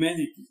for the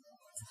humanity.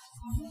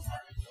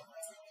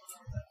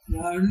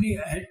 Now,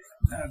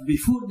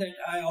 before that,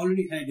 I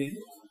already had a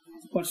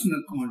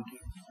personal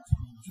contact.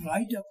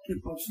 Right after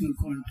personal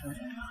contact,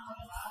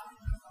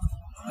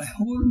 my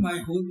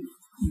whole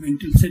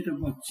mental setup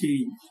was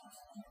changed.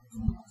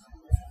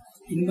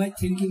 In my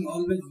thinking,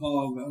 always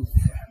Baba was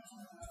there.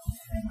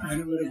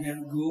 Wherever I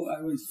go,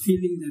 I was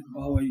feeling that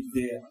Baba is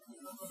there.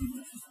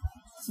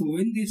 So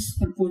when this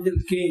proposal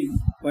came,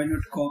 why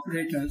not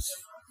cooperate us?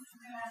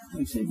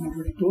 I said,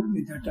 nobody told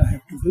me that I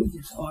have to do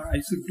this or I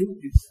should do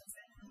this.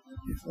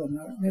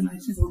 Then I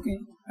said, okay,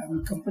 I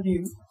will accompany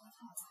you.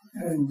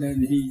 And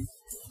then he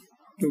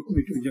took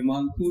me to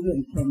Jamalpur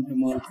and from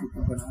Jamalpur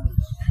to Banaras.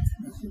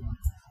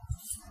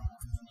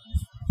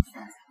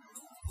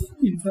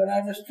 In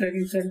Banaras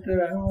Training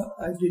Center,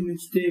 I didn't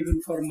stay even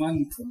for a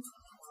month.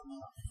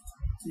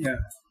 Yeah,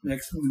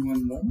 maximum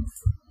 1 month.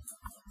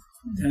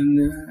 Then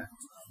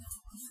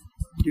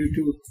due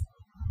to,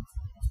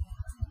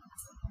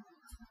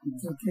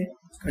 okay,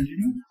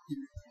 continue.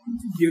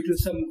 Due to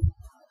some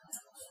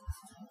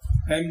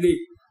family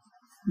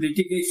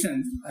litigation,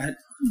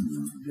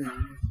 the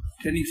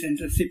training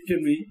center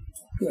shifted me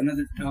to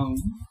another town.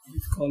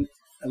 It's called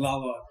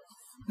Allahabad.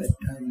 That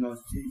time not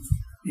changed.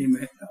 Name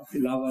of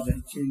Allahabad I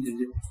changed as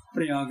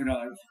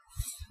Prayagraj.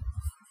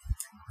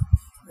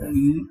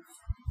 And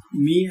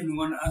me and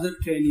one other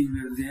trainee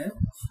were there.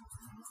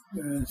 A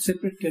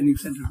separate training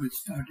center was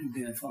started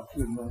there for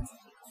 12 months.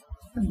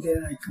 And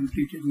there I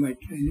completed my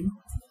training.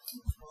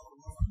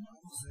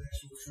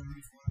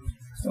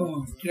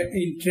 So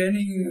in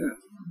training,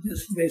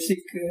 just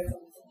basic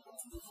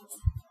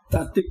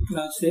Tattvic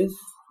classes,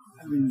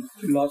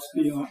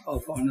 philosophy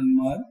of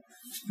Anandmar,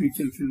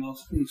 spiritual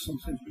philosophy,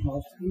 social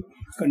philosophy,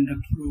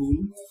 conduct rule,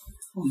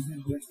 all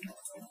that were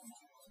taught.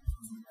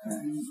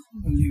 And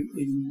only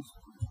in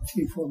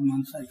 3-4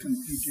 months I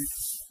completed.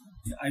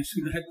 I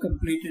should have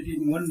completed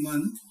in 1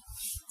 month,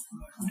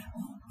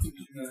 but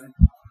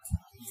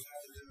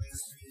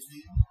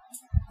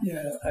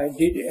yeah, I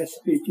did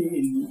SPT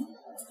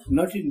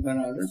not in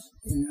Banaras,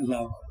 in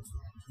Allahabad.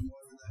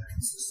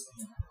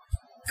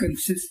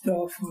 Consists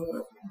of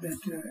that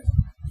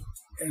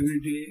every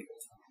day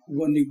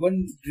only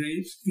one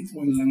dress with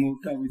one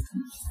langota with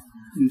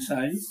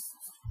inside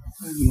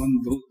and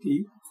one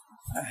dhoti.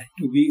 I had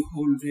to be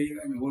whole day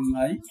and whole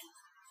night,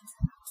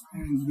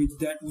 and with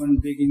that one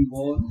begging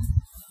bowl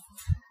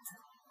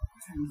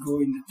and go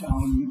in the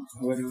town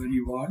wherever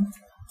you want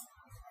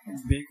and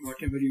beg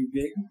whatever you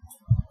beg,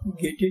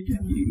 get it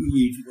and you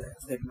eat that.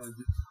 That was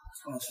the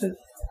process.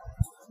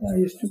 I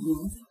used to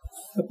go.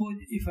 Suppose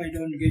if I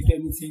don't get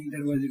anything,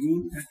 there was a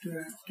rule that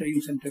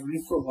training center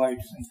will provide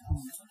some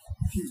food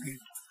if you get.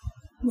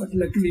 But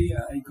luckily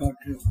I got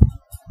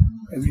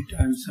every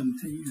time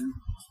something and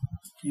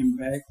came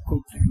back,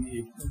 cooked and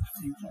ate those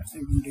things for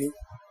 7 days.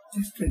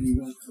 This training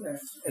was,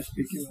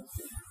 SPT was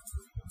there.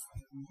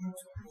 What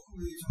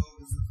were you told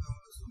was the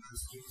purpose of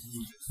SPT?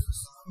 Just to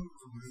suffer,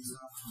 or was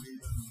that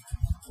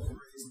the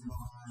reason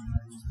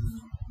behind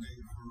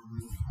it for a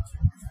week?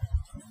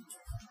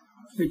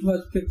 It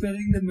was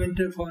preparing the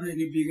mentor for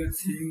any bigger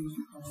thing,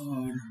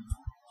 or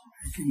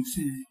I can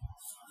say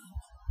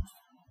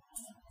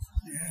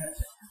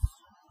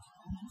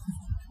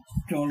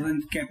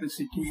tolerance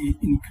capacity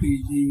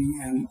increasing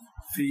and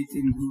faith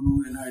in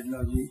Guru and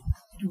ideology,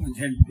 it was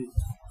helping.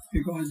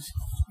 Because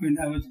when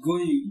I was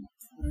going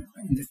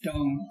in the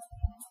town,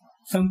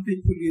 some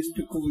people used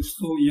to go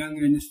so young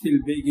and still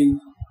begging.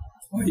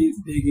 Why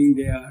begging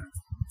they are?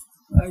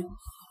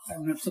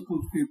 I'm not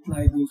supposed to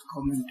reply those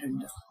comments.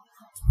 And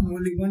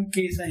only one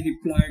case I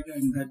replied,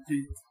 and that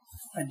day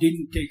I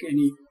didn't take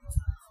any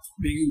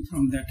begging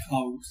from that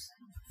house.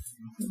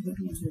 So that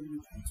was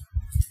everything.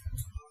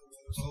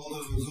 Told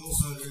it was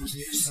also to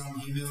teach some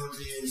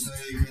humility and so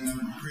you can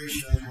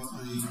appreciate what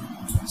the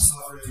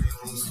suffering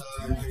of the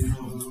starving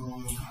people of the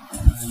world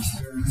are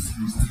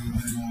experiencing, so you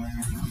have more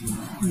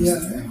empathy. Yeah,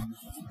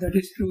 that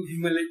is true.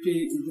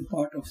 Humility is a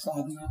part of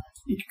sadhana.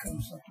 It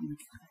comes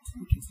automatically.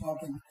 It is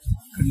part of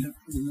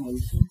conducting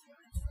also.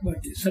 But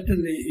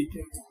certainly it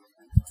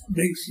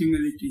brings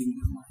humility in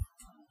the mind.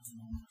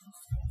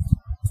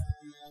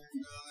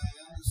 And I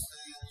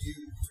understand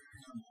you've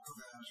written a book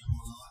about your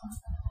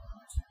life.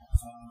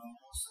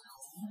 What's it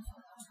called?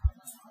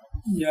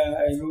 Yeah,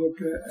 I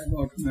wrote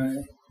about my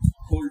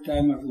whole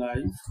time of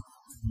life.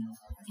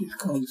 It is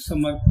called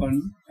Samarpan,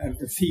 at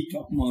the feet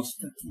of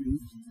Master. I very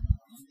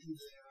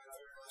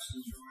much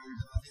enjoyed,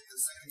 I think, the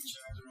second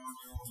chapter on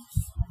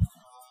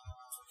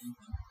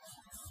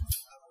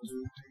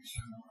your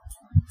addiction.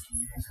 Can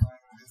you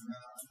explain a bit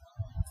about that?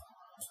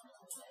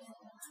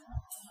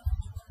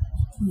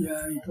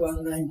 Yeah, it was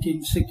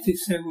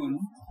 1967.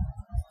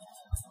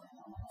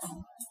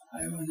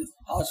 I was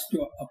asked to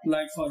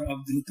apply for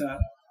Abdhuta.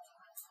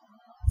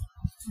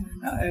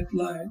 And I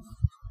applied.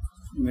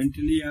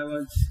 Mentally I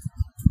was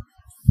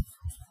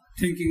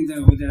thinking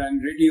that whether I'm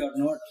ready or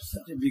not,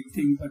 such a big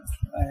thing, but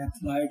I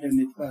applied and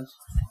it was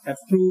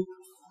approved.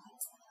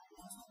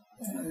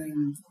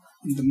 And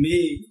in the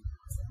May,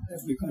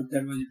 because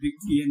there was a big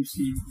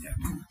TMC at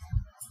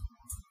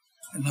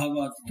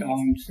Allahabad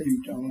town,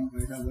 same town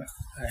where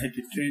I had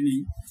a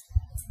training.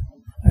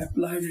 I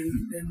applied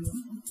and then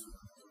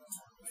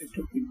I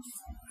took it.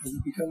 I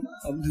became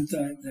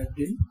Abdhuta that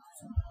day.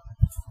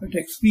 But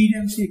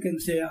experience you can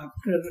say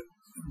after,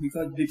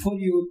 because before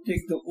you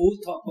take the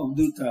oath of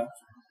Abdhuta,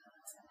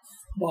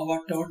 Baba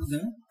taught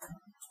the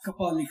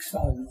Kapalik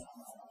sadhana.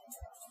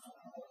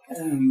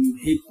 And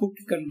he put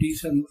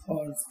condition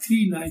for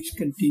 3 nights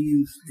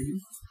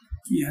continuously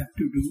you have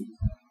to do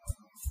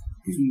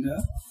in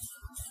the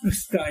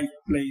prescribed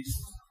place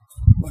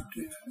what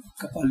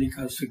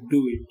Kapalikas should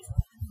do it.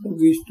 So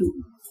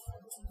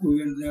we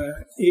were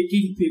the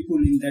 18 people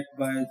in that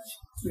batch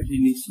were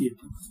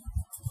initiated.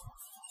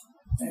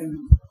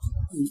 And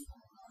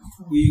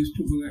we used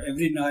to go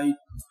every night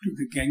to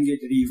the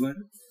Ganges river,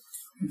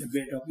 in the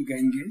bed of the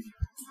Ganges.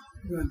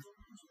 Because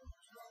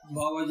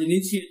Baba's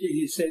initiating,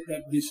 he said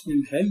that this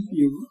will help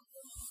you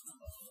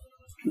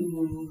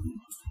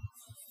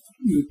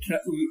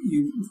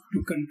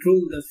to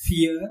control the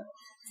fear,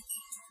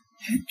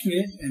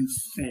 hatred and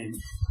sin.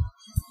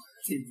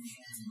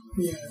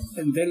 Yeah.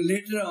 And then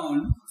later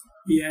on,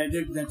 he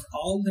added that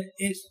all the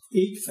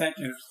 8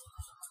 fetters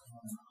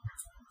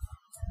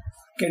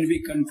can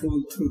be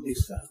controlled through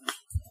this sadhana.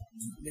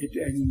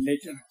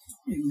 Later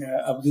in the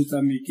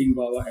Abdhuta meeting,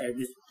 Baba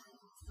added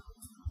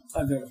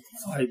other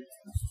 5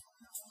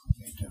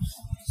 fetters.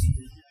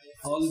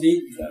 All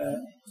these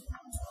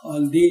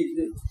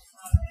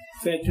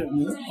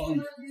fetters, all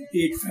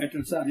 8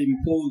 fetters are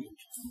imposed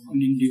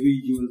on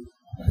individual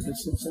by the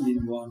social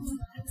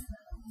environment.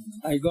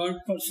 I got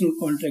personal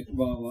contact with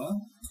Baba.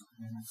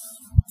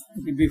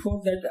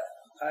 Before that,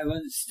 I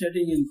was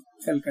studying in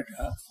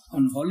Calcutta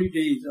on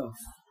holidays of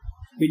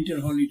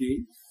winter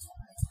holidays.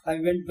 I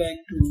went back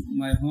to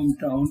my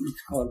hometown,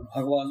 it's called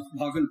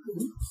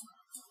Bhagalpur.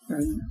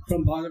 And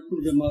from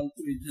Bhagalpur,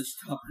 Jamalpur is just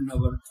half an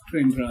hour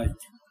train ride.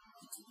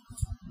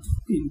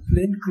 In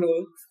plain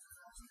clothes,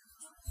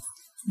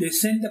 they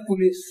sent the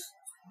police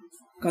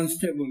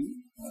constable,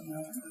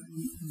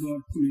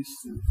 not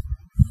police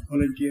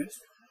volunteers,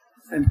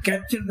 and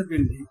captured the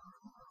building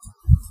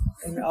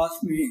and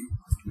asked me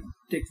to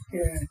take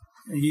care.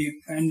 He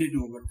handed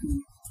over to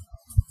me.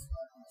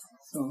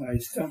 So I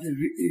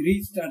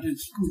restarted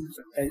school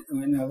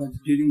when I was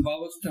during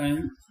Baba's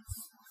time,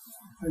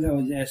 when I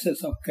was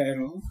SS of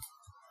Cairo.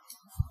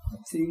 I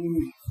think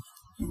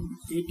in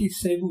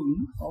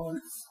 87 or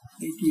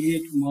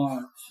 88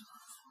 March,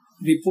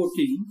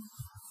 reporting.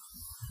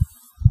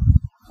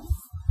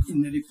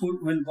 In the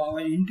report, when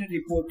Baba entered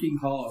reporting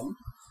hall,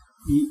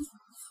 he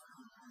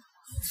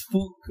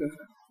spoke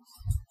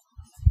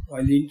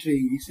while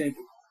entering. He said,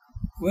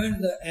 "Where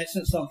are the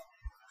SS of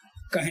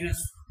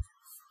Kairas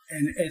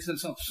and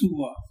SS of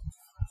Suva?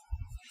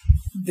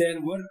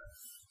 Their work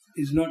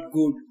is not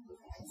good.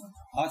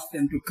 Ask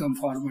them to come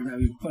forward, I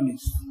will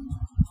punish."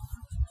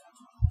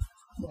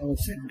 Baba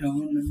sat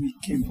down and we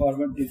came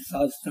forward, did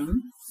Sastan.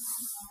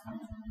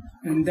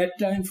 And that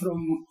time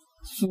from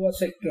Suva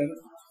sector,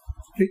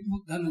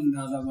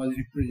 Dada was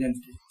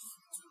represented.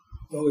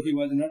 Though he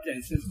was not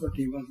SS, but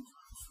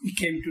he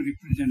came to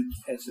represent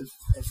SS.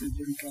 SS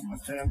didn't come,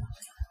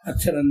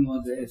 Aksharan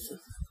was the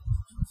SS.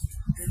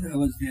 And I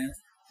was there.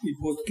 we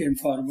both came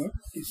forward.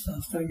 His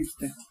Sastang is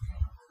there.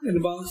 Then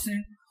Baba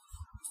said,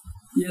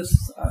 yes,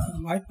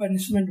 my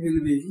punishment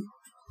will be,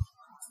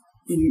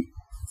 in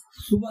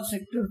Suba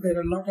sector there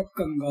are a lot of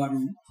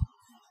kangaroo.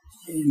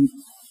 In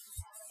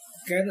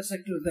Kera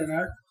sector there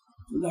are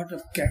a lot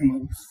of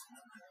camels.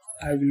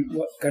 I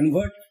will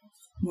convert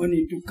one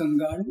into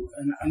kangaroo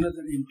and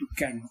another into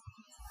camel.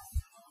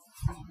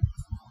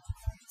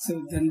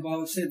 So then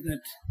Baba said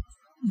that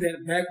their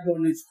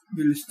backbone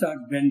will start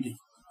bending.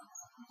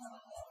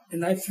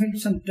 And I felt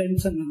some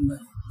tension on my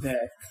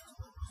back,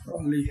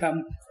 only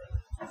him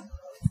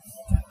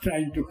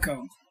trying to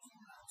come.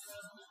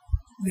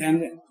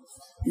 Then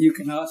you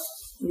can ask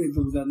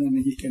Vidhudan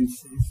and he can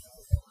say.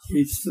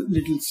 He's a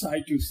little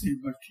shy to say,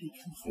 but he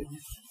can say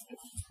yes.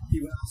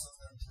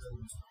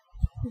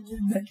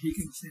 That he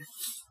can say.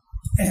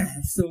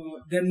 So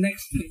then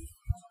next day,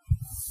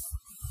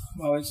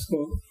 Baba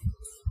spoke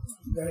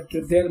that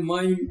their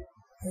mind,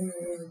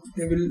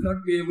 they will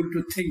not be able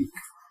to think.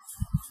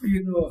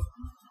 You know,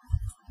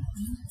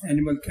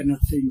 animal cannot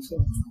think, so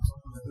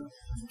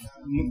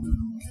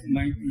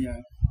mind,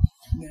 yeah.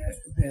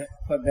 The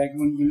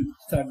backbone will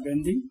start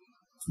bending.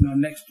 Now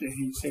next day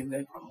he said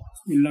that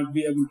he will not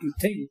be able to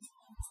think.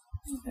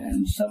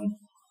 And some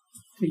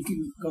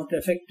thinking got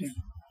affected.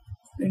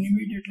 Then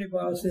immediately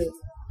Baba said,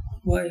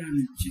 why I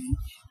will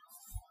change?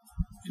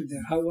 To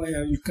the, how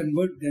I will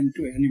convert them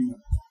to animal.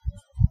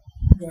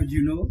 Because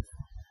you know,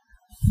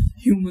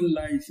 human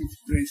life is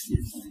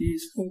precious. He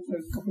spoke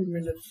a couple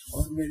minutes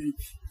or maybe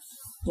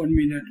 1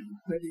 minute,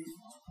 very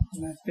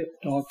nice pep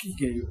talk he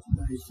gave,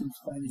 nice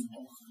inspiring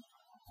talk.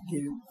 He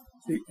gave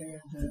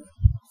the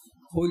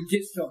whole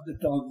gist of the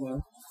talk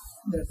was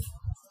that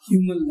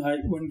human life,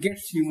 one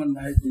gets human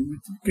life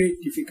with great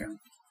difficulty.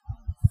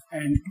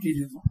 And it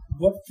is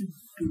worth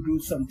to do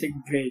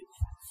something great.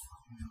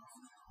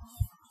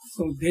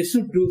 So they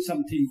should do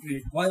something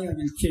great. Why I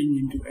will change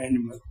into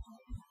animal?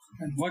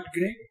 And what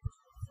great?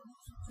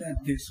 That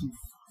they should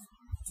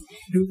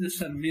do the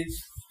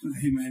service to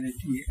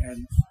humanity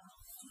and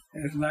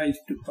realize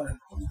to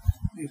purpose.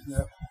 This is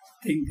the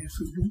thing they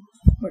should do.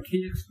 But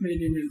he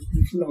explained in a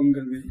little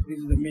longer way. This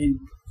is the main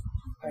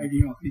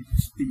idea of his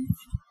speech.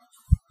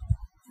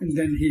 And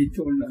then he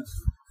told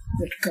us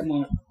that come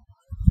on,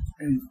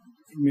 and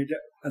he made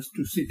us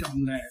to sit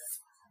on that.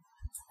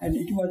 And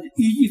it was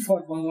easy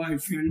for Baba, I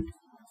felt,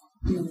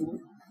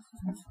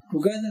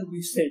 together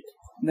we sat.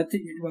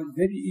 Nothing, it was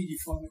very easy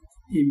for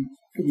him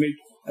to make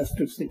us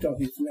to sit on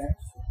his lap.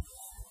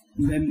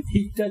 And then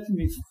he touched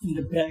me in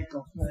the back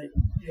of my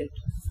head.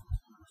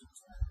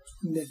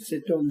 And then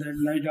said, on that,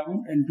 lie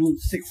down and do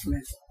 6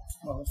 lessons.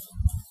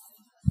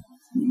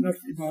 Not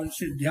about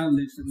said dhyan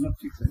lesson, not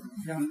 6 lessons,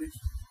 dhyan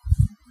lesson.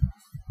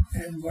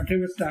 And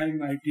whatever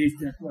time I did,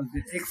 that was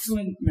the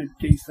excellent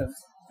meditation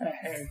I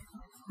had.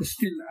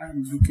 Still I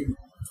am looking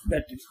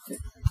better still,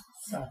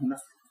 sadhana.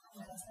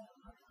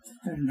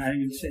 And I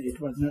will say it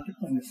was not a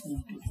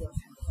punishment, it was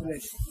a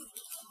blessing.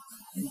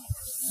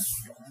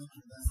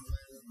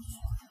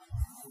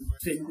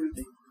 Single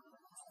day.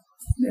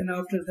 Then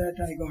after that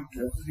I got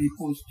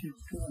reposted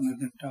to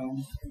another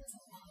town.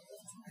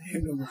 I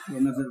handed over to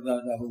another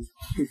Dada who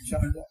took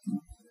charge of me.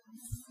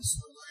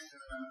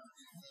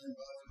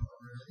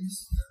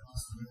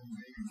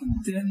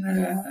 Then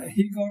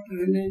he got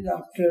released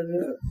after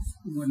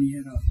 1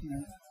 year of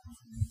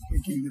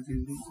taking the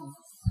building.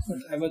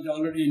 But I was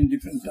already in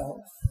different town.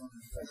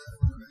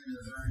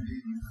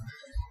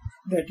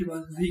 That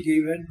was a big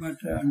event, but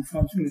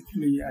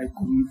unfortunately I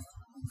couldn't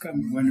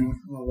come when I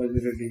was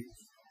ready.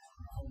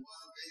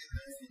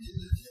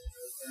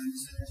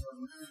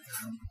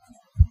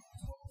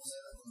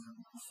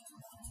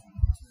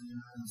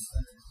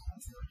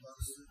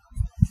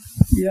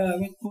 Yeah, I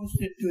was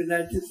posted to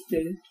United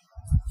States.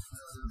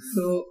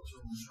 So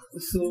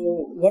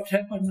what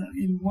happened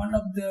in one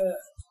of the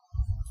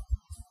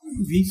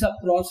visa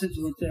process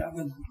which I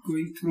was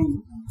going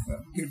through,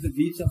 get the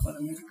visa for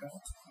America,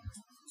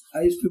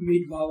 I used to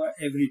meet Baba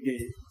every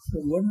day.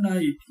 So one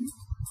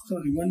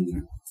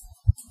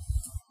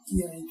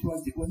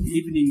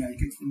evening, I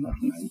guess,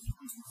 not night.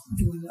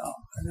 It was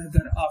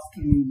another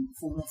afternoon,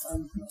 4 or 5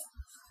 o'clock.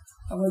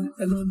 I was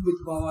alone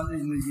with Baba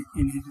in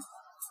his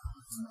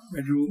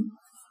bedroom.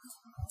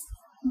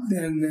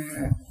 Then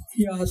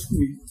he asked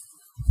me,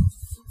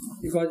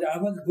 because I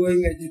was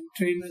going as a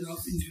trainer of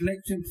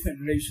Intellectual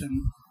Federation,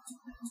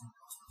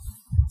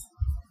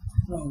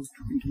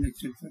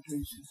 Intellectual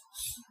Federation,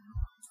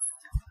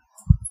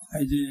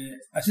 as an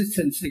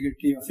assistant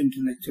secretary of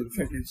Intellectual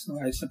Federation. So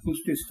I was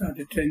supposed to start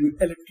a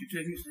electric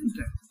training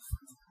center.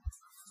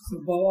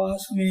 So Baba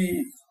asked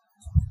me,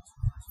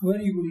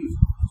 where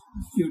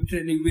your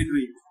training will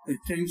be, the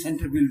training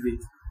center will be.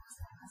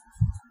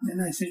 Then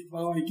I said,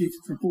 Baba, it is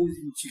proposed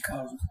in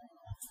Chicago.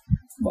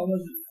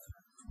 Baba's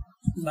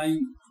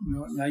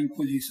lying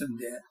position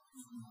there.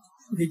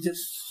 He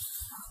just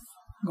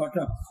got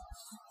up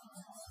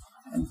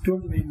and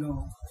told me,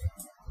 no,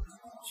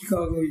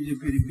 Chicago is a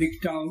very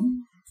big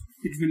town.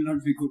 It will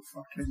not be good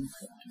for training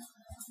center.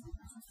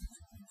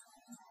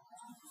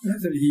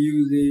 Rather, he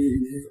used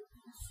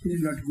It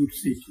is not a good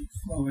city.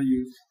 Baba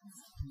used.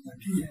 But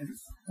here,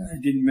 I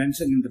didn't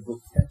mention in the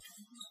book that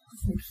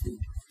good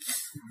city.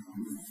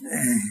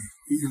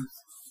 He used.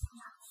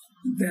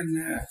 Then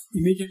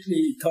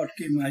immediately thought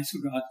came, I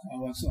should ask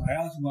Baba. So I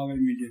asked Baba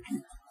immediately,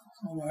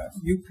 Baba,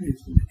 you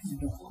please let me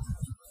know.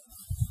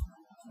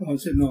 Baba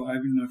said, no, I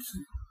will not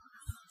say.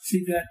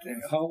 See that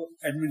how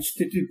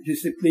administrative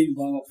discipline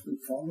Baba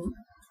followed.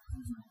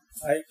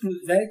 I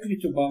approached directly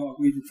to Baba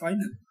with the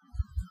final.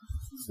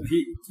 So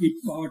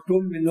Baba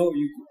told me, no,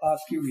 you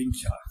ask you in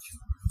charge.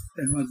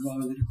 That was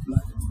Baba's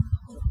reply.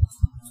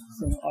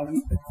 So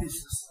on this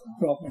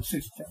proper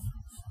system.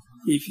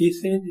 If he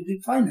said it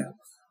is final,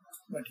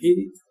 but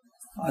he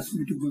asked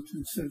me to go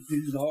through, so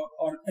this is all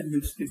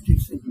administrative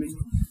discipline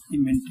he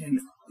maintained.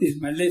 This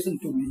is my lesson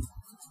to me.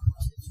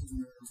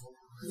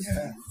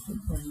 Yeah.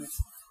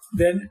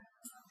 Then,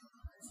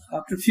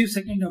 after a few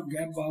seconds of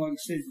gap, Baba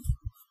said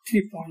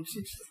 3 points.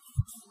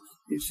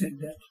 He said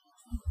that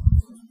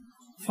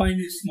find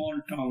a small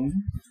town,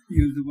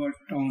 use the word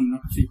town,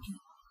 not city,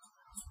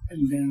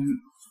 and then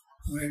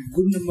where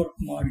good number of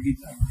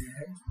margis are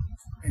there,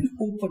 and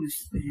open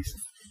space.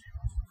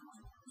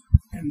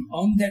 And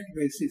on that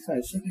basis, I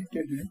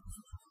selected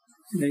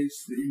a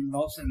place in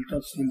Los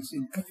Altos Hills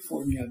in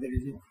California. There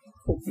is an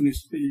open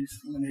space,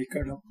 1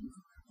 acre of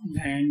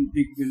land,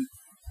 big build.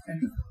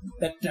 And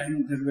that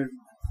time there were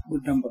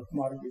good number of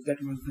margis.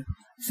 That was the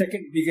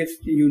second biggest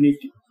unit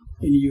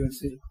in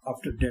USA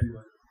after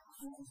Denver.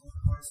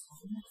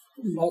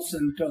 Los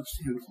Altos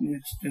Hills near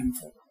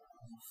Stanford.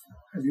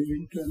 Have you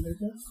been to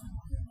America?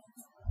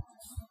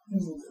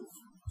 No,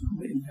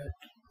 in that.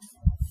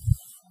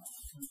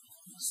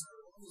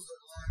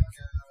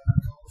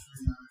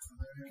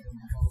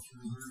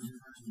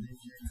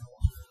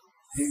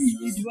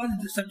 It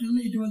was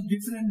certainly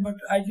different, but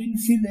I didn't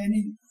feel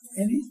any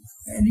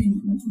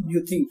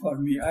new thing for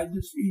me. I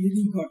just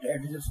easily got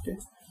adjusted.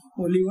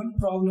 Only one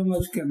problem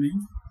was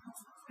coming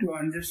to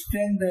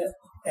understand the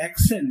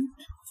accent.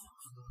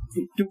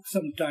 It took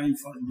some time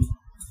for me.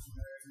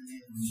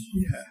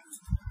 Yeah,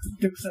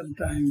 it took some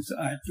time. So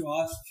I had to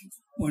ask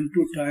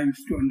 1-2 times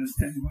to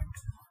understand what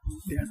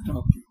they are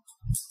talking.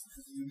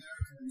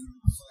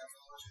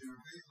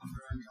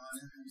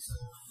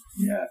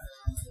 Yeah.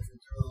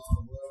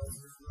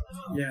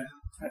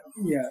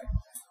 Yeah.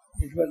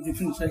 It was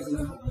different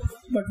psychology.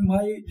 But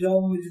my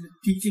job was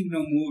teaching no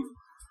more.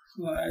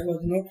 So I was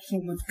not so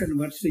much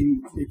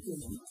conversing with people.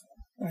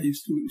 I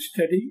used to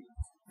study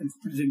and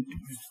present to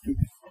the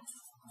students.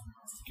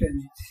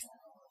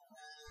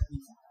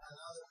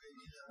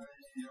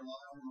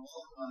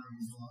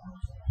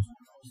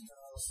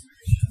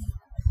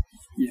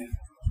 Yeah.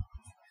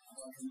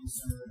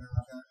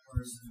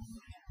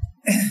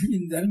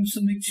 In Dharma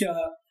Samiksha,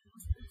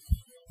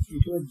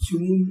 it was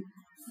June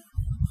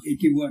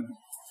 81.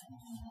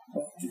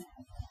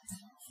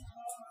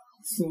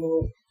 So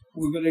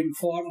we were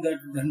informed that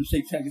Dharma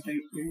Samiksha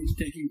is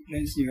taking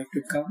place, you have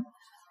to come.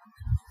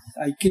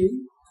 I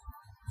came,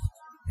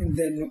 and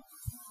then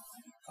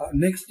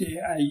next day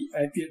I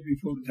appeared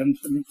before Dharma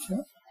Samiksha.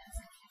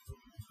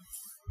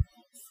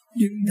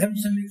 During Dharma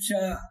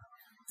Samiksha,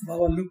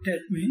 Baba looked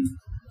at me.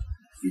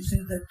 He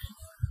said that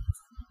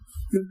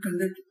your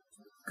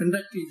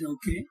conduct is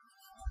okay.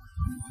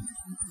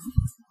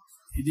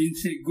 He didn't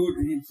say good,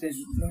 he said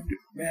not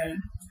bad.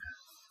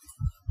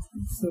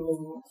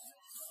 So,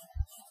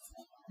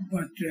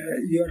 but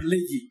you are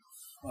lazy,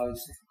 Baba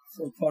said.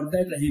 So for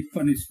that he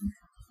punished me.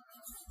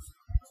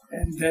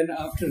 And then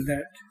after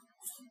that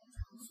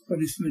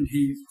punishment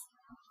he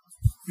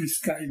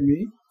prescribed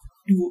me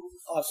 2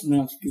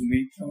 asanas to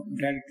make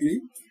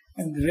directly,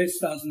 and the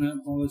rest asana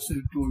Baba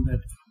said told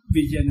that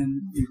Vijayanan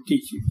will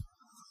teach you.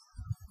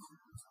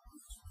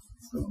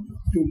 So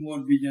 2 more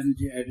Vijayanan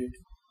he added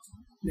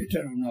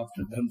later on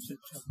after Dharma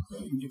Samiksha.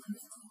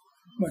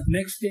 But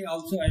next day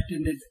also I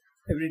attended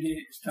every day,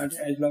 started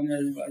as long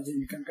as I was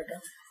in Calcutta,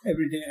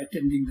 every day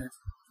attending the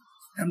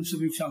Dharma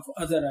Samiksha of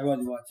other I was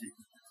watching.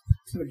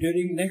 So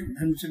during next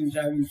Dharma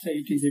Samiksha I will say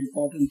it is an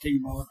important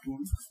thing Baba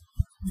told,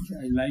 which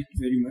I liked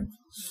very much.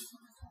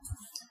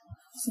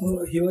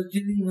 So he was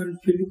dealing with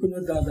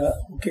Filipino Dada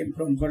who came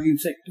from Berlin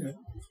sector.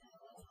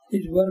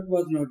 His work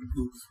was not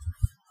good.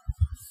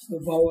 So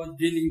Baba was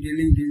dealing.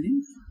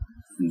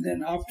 And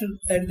then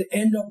at the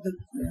end of the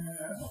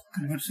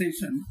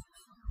conversation,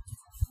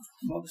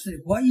 Baba said,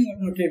 why you are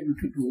not able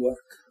to do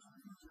work?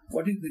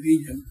 What is the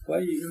reason? Why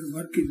your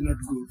work is not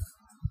good?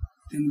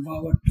 Then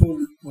Baba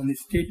told one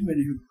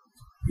statement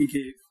he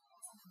gave.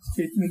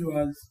 Statement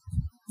was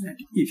that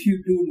if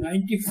you do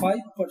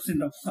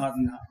 95% of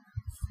sadhana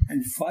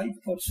and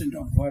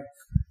 5% of work,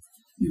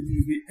 you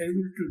will be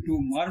able to do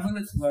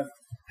marvelous work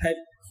had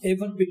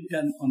ever been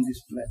done on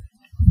this planet.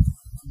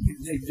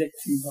 It's the exact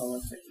thing Baba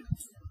said.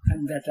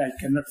 And that I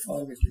cannot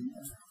forget in my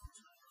life.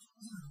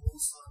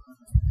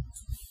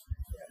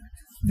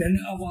 Then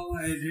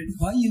Baba added,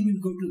 why you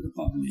will go to the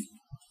public?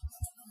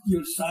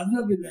 Your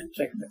sadhana will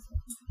attract them.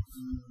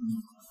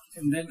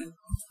 And then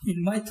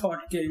in my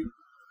thought came,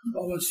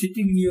 Baba,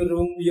 sitting in your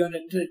room, you are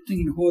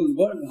attracting the whole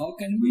world. How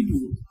can we do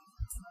it?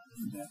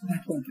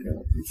 That was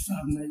it's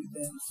our nice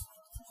dance.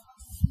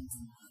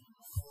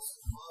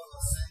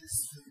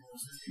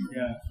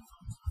 Yeah.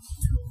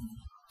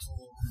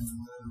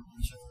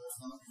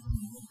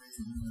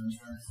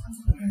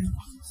 Right.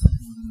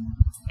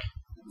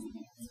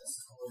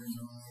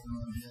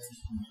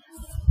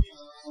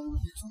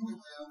 You talk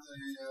about the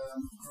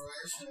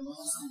Croatian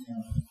master.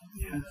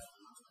 Yeah.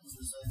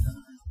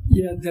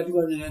 Yeah, that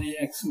was a very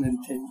excellent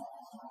thing.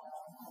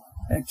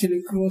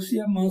 Actually,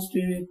 Croatia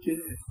mastered it.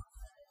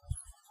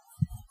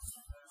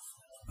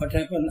 What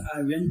happened? I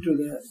went to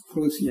the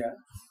Croatia.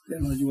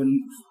 There was one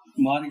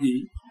Margi.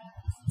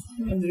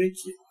 He was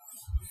rich,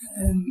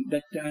 and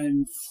that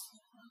time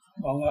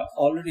Baba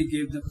already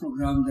gave the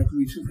program that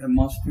we should have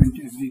master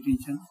into every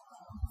region.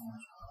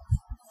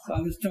 So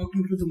I was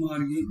talking to the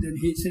Margi. Then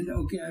he said,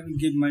 "Okay, I will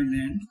give my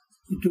land."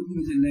 He took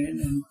me the land,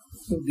 and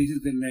so this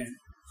is the land.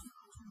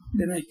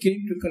 Then I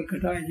came to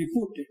Calcutta. I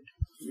reported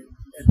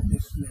at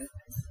this land,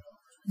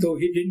 though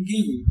he didn't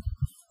give.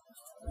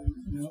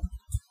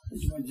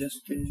 It was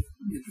just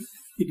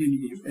he didn't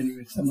give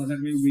anyway. Some other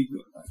way we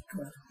go.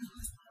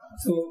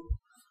 So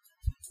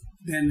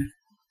then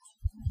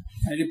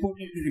I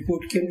reported. The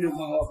report came to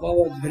Baba. Baba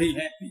was very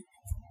happy.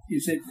 He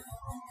said,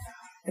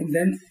 and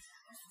then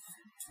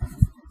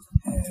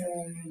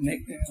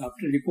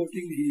after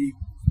reporting,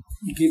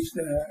 he gives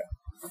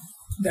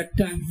that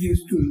time he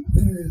used to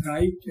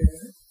write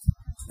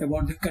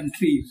about the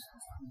countries,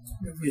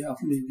 the way of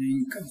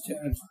living,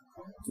 culture,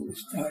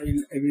 style,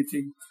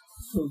 everything.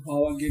 So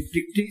Baba gave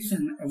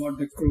dictation about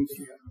the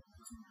Croatia.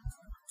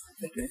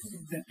 At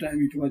that time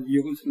it was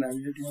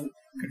Yugoslavia,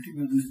 country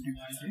was not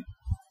divided.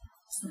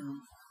 So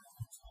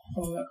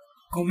Baba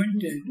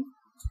commented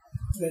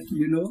that,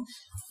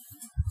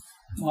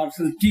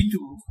 Marshal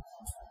Tito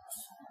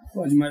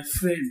was my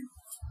friend,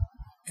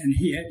 and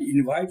he had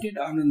invited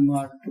Anand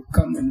Mar to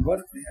come and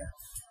work there.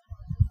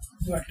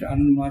 But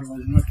Anand Mar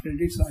was not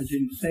ready, so I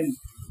didn't send,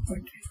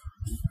 but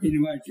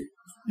invited.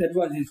 That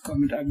was his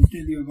comment. I will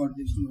tell you about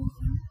this more.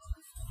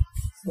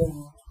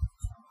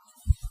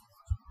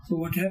 So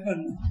what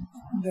happened,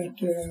 that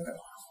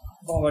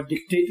Baba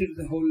dictated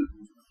the whole,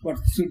 what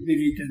should be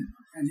written,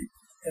 and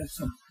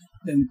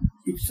then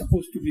it's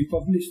supposed to be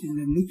published in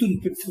the Nutun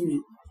Prithvi,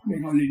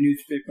 Bengali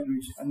newspaper,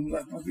 which Anand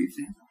Mar published.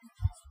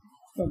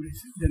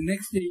 The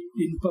next day it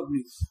didn't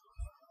publish.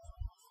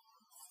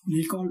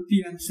 He called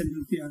PR,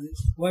 Central PRS.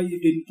 Why you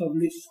didn't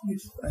publish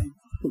this? I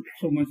put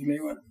so much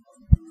labor.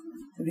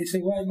 And they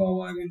said, why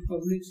Baba I will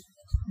publish?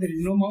 There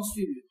is no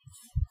master in it.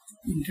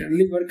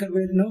 Internally workers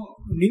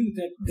knew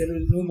that there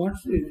is no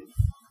master in it.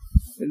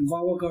 Then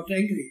Baba got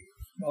angry.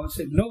 Baba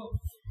said, no,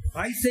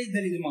 I say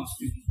there is a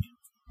master in it.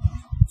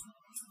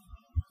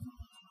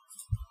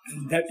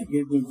 And that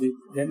gave me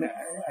then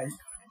I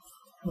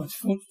was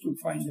forced to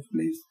find a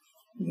place.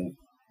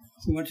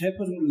 So what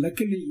happened,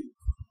 luckily,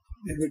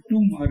 there were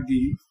two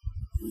Margi.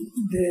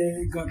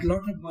 They got a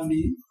lot of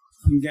money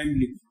from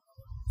gambling.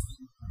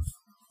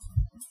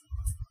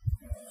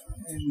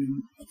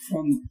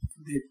 And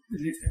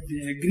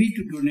they agreed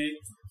to donate,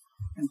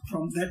 and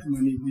from that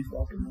money we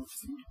got a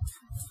mosque,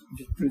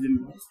 the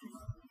present mosque.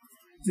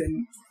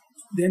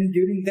 Then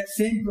during that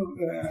same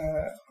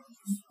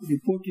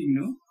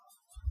reporting,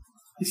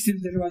 still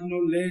there was no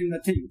land,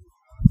 nothing.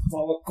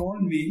 Baba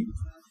called me,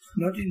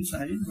 not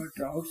inside,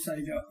 but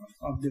outside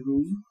of the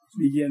room.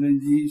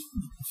 Vijayananji,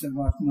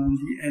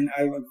 Sarvatmanji, and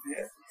I was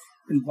there.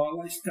 And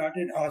Baba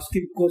started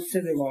asking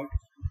questions about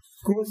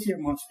Croatia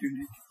master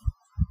unit.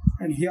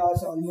 And he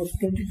asked almost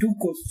 22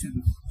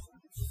 questions.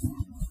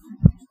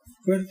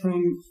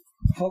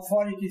 How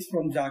far it is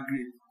from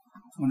Zagreb?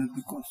 One of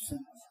the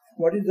questions.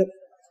 What is the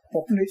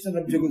population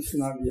of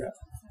Yugoslavia?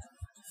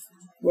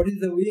 What is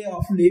the way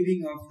of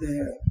living of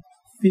the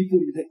people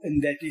in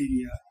that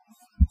area?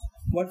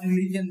 What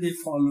religion they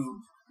follow?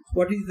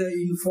 What is the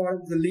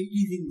uniform of the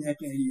ladies in that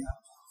area?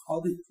 How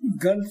the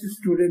girls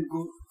student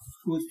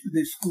goes to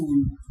the school?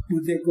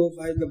 Do they go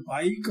by the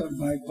bike or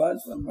by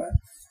bus or by?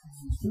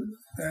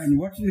 And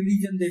what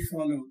religion they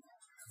follow?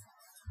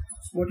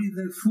 What is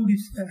the food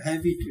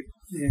habit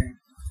there?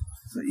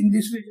 So in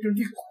this way,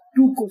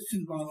 22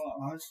 questions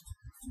Baba asked,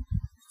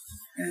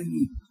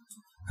 and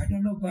I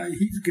don't know, by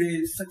his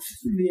grace,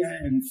 successfully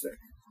I answered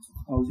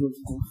all those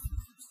questions.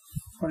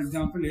 For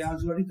example, he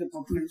asked, what is the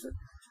population?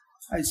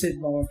 I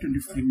said, Baba,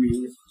 25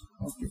 million.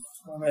 Okay,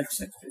 Baba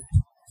accepted.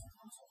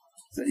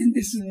 So in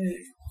this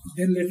way,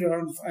 then later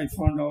on I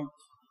found out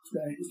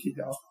that it is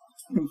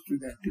close to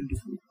that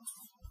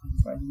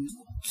 25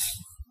 million.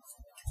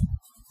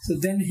 So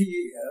then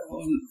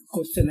all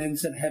question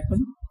answer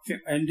happened,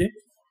 ended.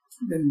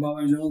 Then Baba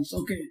announced,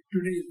 okay,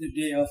 today is the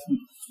day of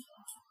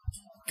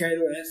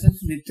Cairo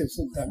SS Nitya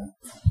Sultana.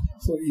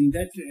 So in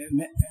that,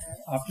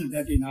 after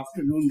that in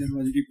afternoon there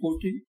was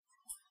reporting.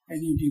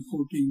 Any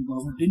reporting,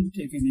 Baba didn't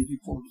take any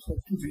report. So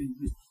today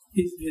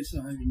his day, so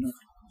I will not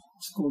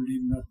scold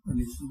him, not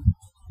punish him.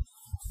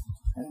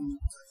 And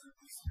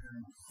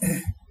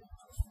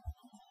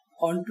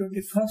on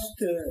 21st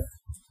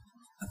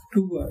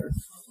October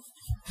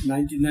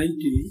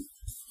 1990,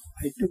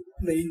 I took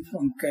plane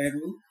from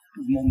Cairo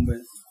to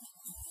Mumbai.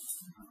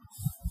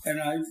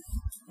 arrived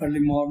early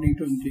morning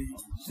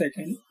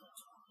 22nd.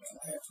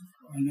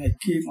 When I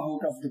came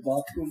out of the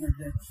bathroom at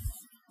the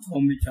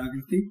Bombay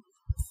Jagrati,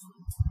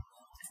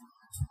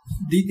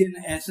 the then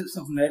SS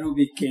of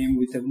Nairobi came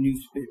with a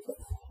newspaper.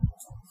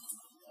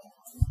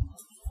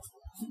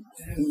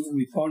 And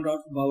we found out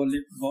Baba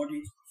left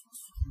body.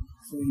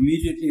 So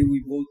immediately we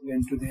both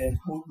went to the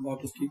airport,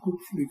 bought a ticket,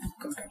 flew to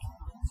Calcutta.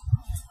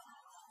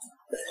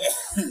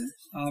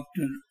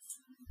 After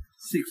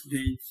 6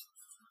 days,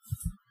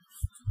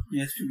 he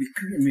has to be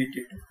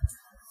cremated.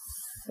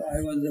 So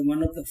I was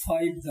one of the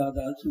 5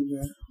 Dadas who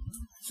were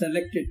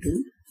selected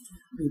to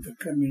do the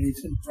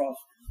cremation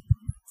process.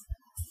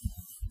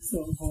 So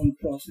the whole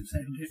process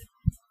ended.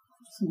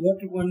 So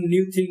one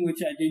new thing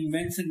which I didn't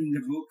mention in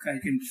the book, I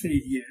can say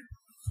here,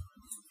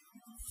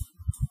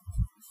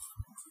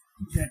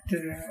 that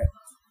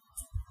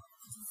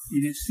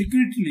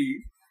secretly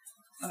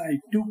I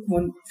took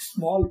one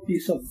small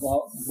piece of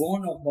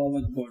bone of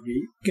Baba's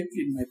body, kept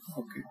in my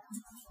pocket,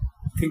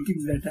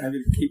 thinking that I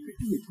will keep it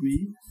with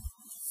me,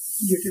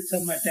 due to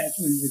some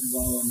attachment with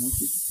Baba.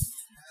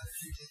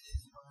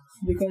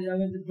 Because I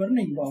was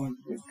burning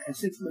Baba's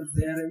assets was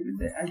there,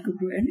 I could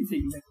do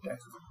anything that time.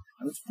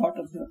 I was part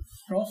of the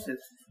process.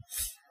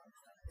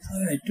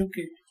 I took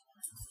it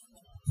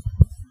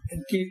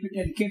and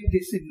kept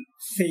this in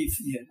safe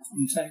here.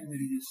 Inside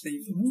there is a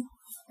safe,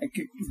 I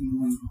kept it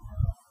in one.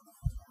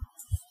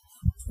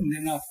 And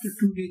then after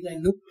 2 days I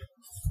looked,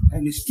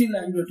 and still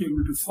I am not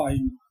able to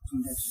find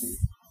in that safe.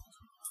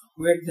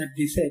 Where that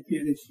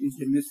disappearance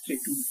is a mystery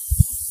to me.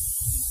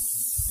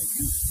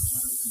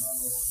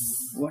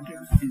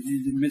 Whatever it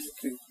is a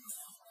mystery.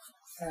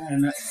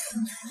 And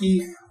he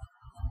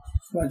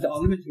was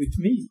always with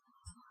me.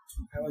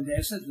 I was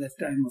SS at that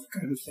time of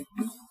Cairo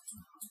sector.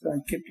 So I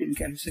kept in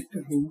Cairo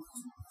sector room.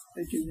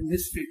 It is a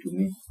mystery to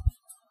me.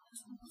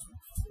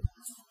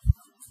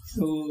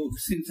 So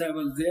since I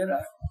was there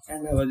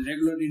and I was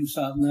regular in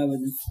sadhana, I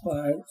was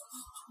inspired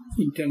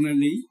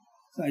internally.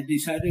 So I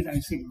decided I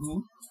should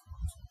go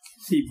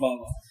see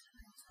Baba.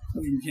 So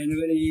in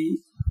January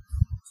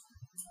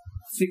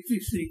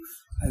 66,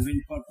 I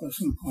went for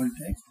personal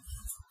contact.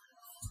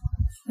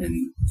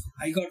 And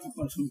I got a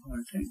personal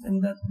contact,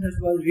 and that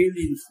was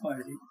really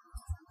inspiring.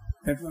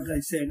 That's what I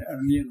said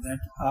earlier, that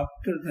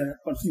after the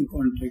personal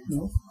contact,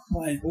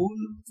 my whole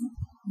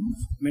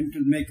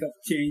mental makeup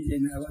changed,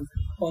 and I was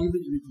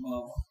always with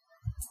Baba.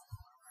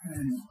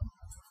 And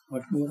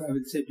what more I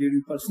will say,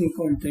 during personal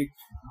contact,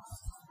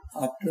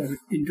 after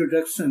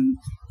introduction,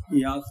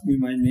 he asked me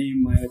my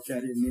name, my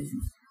Acharya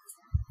name,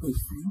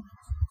 those things.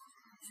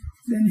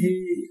 Then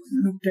he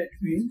looked at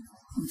me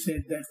and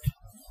said that,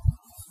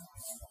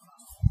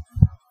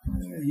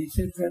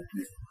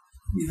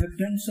 you have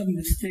done some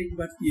mistake,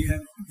 but you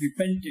have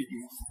repented.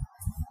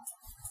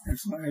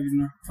 That's why I will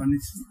not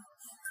punish you.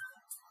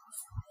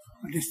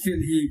 But still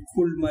he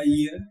pulled my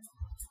ear.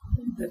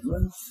 That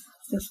was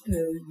just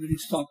very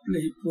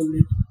softly he pulled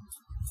it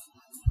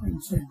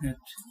and said that.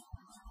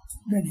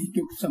 Then he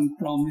took some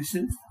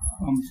promises.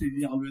 Promises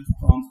is always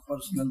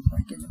personal,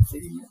 I cannot say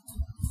here.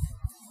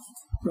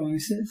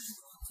 Promises.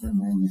 And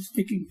I'm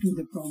sticking to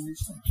the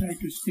promise. I try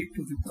to stick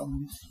to the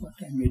promise, what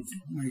I made to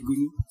my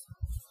Guru.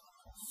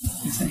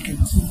 Yes, I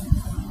can see.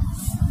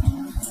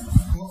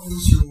 What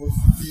was your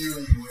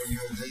feeling when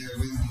you were there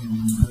with him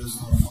in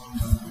personal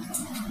contact?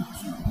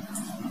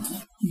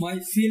 My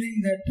feeling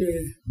that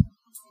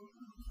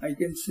I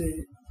can say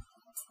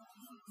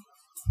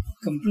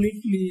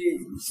completely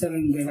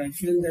surrender. I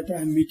feel that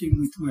I am meeting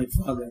with my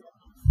father,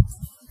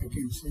 I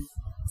can say.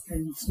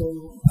 And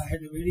so I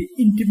had a very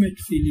intimate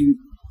feeling.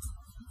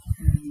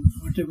 And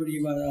whatever he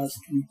was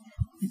asking,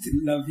 with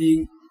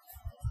loving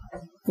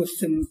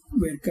question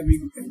were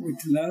coming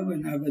with love,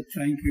 and I was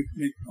trying to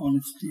reflect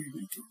honesty and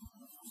everything.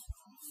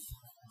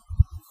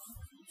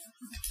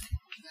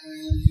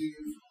 And you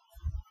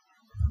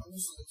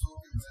also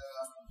talk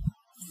about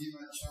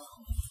Himachal.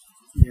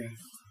 Yeah.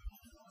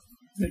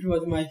 That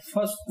was my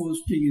first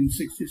posting in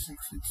 66.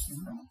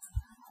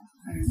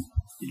 And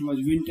it was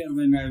winter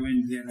when I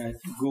went there. I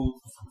had to go.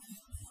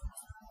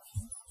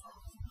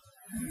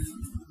 And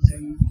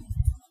then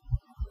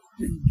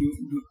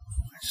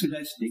should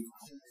I speak?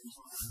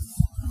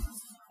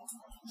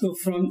 So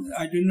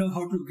I didn't know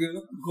how to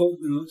go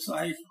there, so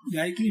I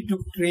likely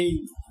took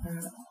train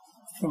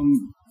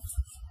from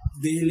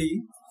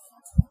Delhi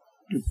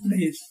to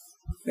place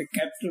the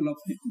capital of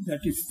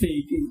that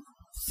state in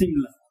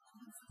Simla.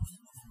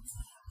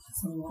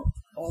 So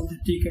all the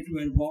tickets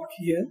were bought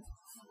here,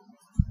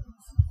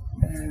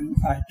 and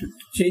I had to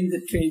change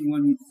the train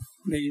one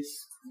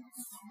place.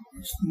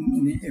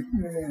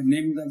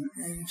 Name the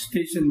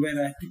station where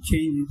I had to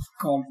change is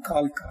called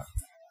Kalka.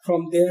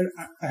 From there,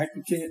 I had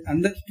to change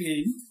another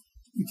train,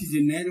 which is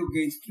a narrow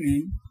gauge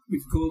train,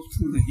 which goes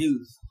through the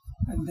hills.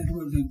 And that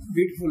was a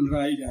beautiful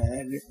ride I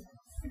had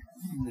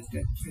in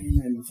that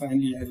train, and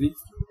finally I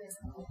reached.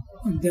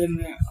 And then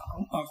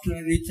after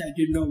I reached, I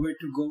didn't know where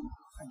to go.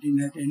 I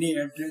didn't have any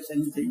address,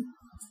 anything.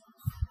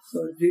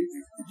 So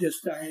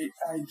just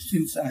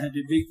since I had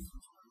a big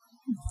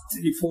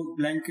 3-4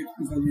 blankets,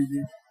 because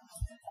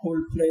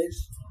whole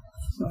place.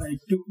 So I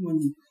took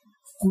one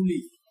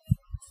coolie,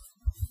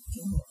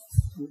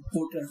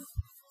 porter,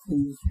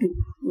 who took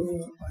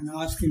and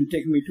asked him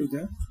take me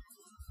to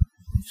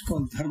it's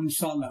called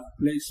Dharmsala,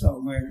 place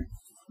where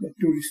the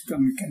tourists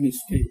come, you can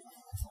stay.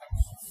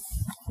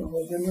 So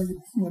there was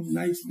one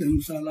nice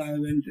Dharmsala. I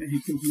went, he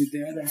took me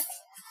there, and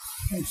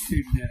I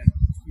stayed there.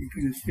 You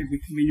can stay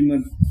with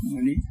minimum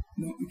money.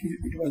 No,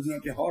 it was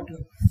not a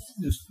hotel,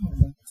 just for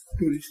the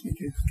tourists it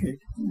is stayed.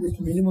 With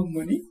minimum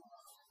money,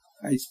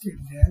 I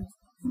stayed there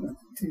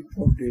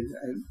 3-4 days.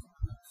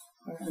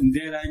 And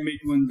there I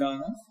met one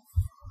Dada,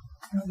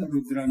 Dada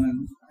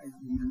Rudranand, I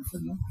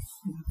mentioned,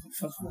 the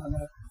first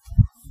Dada.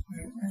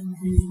 And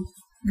he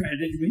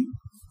guided me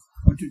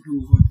what to do,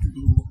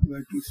 where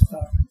to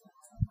start.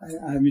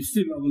 I am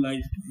still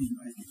obliged to him,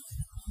 I guess.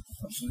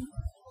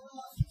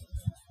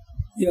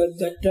 Yeah,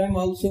 that time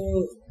also,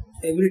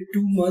 every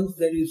 2 months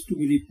there used to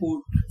be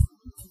report.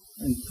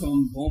 And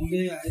from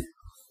Bombay,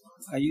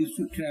 I used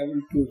to travel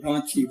to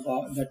Ranchi.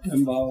 That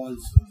time Baba was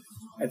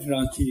at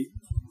Ranchi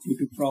due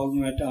to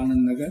problem at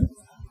Anand Nagar.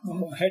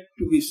 Baba had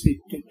to be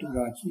shifted to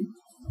Ranchi.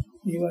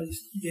 He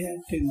was there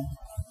till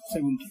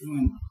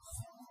 71.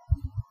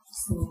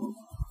 So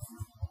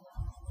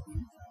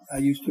I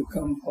used to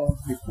come for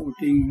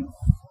reporting.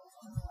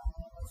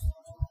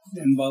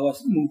 Then Baba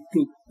moved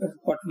to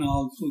Patna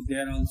also.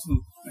 There also,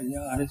 as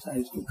a RS, I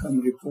used to come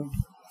report.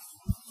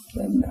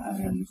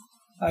 And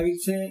I will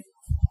say,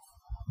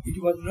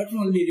 it was not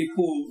only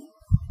report,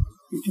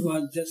 it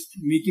was just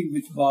meeting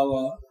with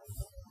Baba.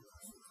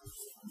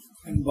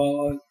 And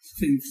Baba,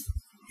 since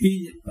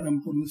he is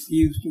Parampurus, he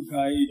used to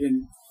guide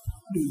and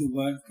do the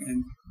work.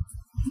 And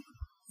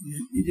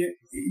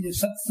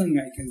it's a satsang,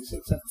 I can say.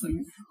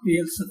 Satsang,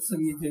 real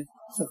satsang is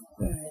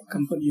a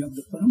company of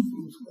the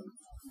Parampurus.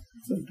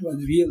 So it was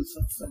real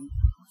satsang.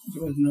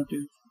 It was not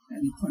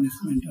any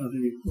punishment or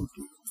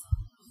reporting.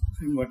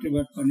 And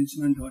whatever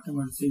punishment,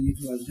 whatever thing, it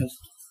was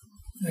just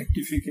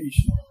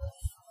rectification.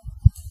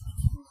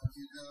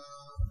 Did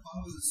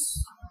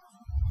Baba's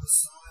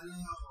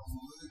persona or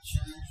mood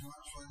change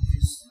much when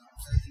he's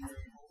taking a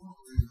report,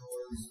 or is it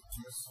always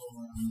just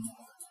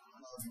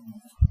loving?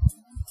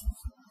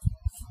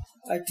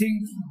 I think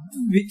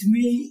with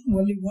me,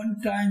 only one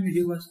time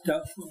he was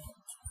tough.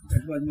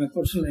 That was my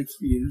personal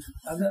experience.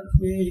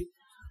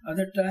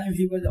 Other time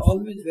he was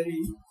always very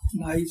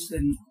nice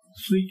and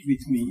sweet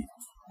with me.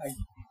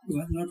 He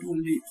was not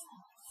only.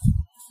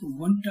 So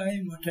one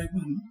time, what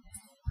happened?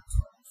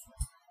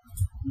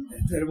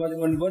 There was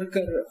one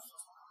worker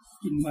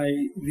in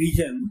my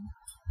region.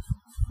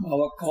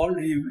 Baba called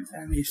him,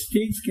 and a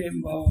stage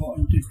came. Baba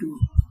wanted to.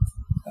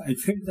 I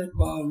felt that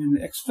Baba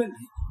will expel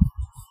him.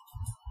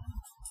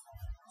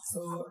 So,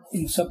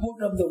 in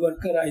support of the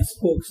worker, I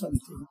spoke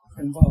something,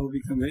 and Baba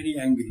became very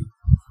angry.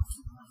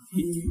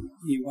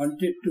 He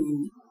wanted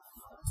to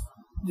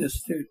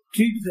just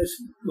treat this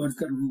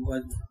worker who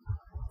was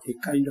a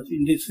kind of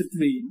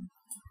indiscipline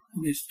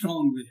in a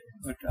strong way.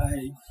 But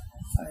I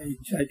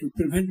tried to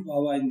prevent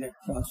Baba in that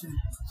process,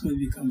 so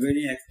he became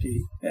very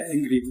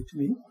angry with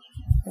me.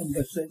 And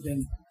they said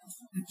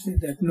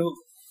that no,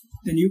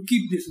 then you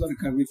keep this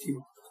worker with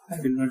you. I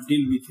will not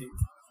deal with him.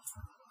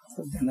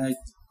 So then I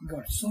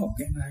got shocked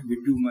and I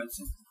withdrew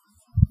myself.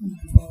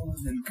 And Baba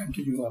then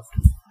continued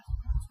after.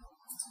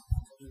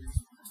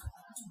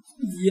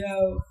 Yeah,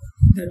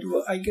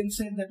 I can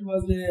say that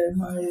was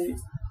my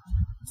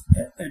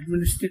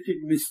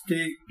administrative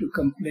mistake to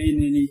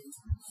complain any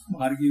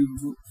Margi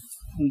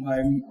whom I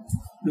am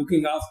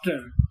looking after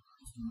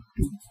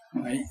to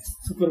my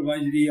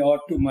supervisory or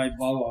to my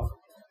Baba.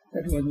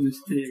 That was a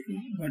mistake.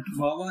 But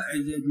Baba as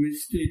an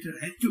administrator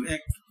had to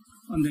act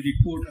on the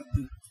report of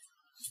the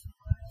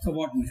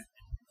subordinate.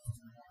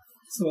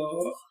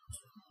 So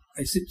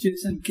a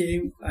situation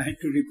came, I had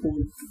to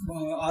report,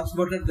 ask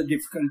what are the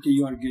difficulty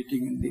you are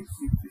getting in this.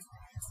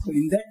 So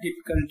in that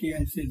difficulty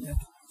I said that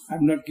I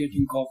am not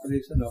getting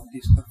cooperation of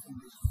this person.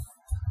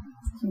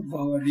 So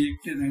Baba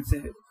reacted and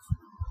said,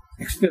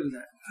 expel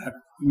that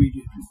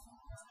immediately.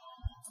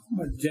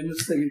 But General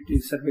Secretary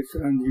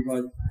Sarveshwaran, he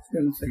was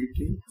General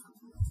Secretary.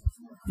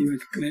 He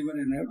was clever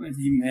enough and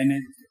he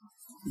managed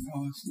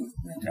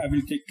that I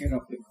will take care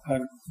of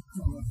her.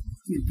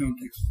 Please don't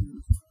expel.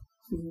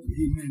 So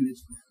he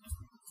managed that.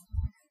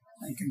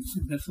 I can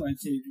say that's why I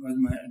say it was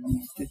my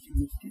administrative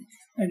mistake.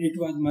 And it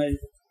was my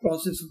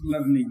process of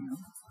learning,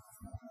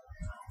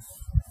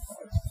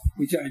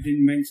 which I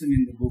didn't mention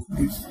in the book,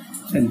 this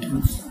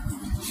sentence.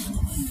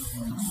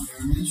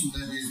 You mentioned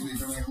that he's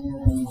becoming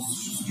more and more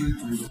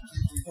strict.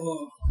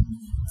 Oh,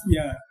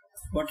 yeah.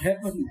 What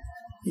happened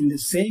in the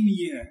same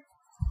year,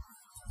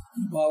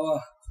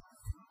 Baba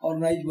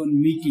organized one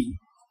meeting.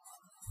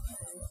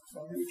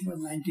 It was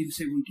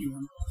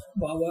 1971.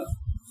 Baba,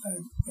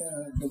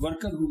 the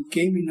worker who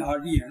came in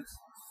RDS,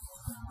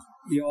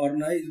 he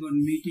organized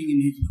one meeting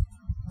in his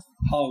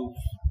house,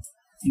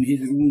 in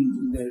his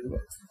room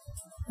there.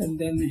 And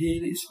then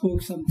he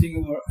spoke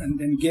something about, and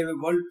then gave a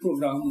world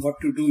program, what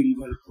to do in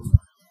world program.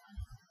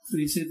 So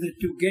he said that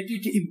to get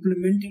it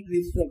implemented,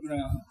 this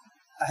program,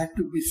 I had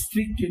to be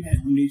strict in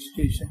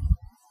administration.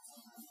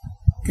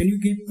 can you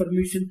give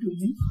permission to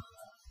me?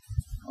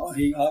 Or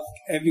he asked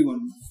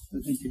everyone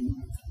present in the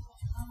meeting.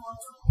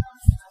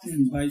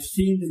 And by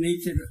seeing the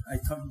nature, I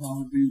thought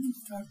Baba will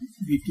start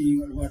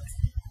beating or what.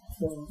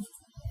 So,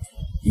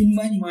 in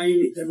my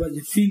mind, there was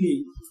a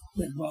feeling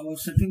that Baba,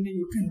 certainly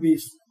you can be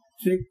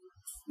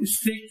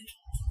strict,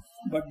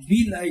 but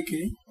be like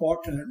a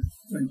potter.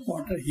 When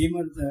potter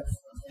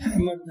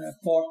hammer the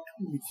pot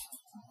which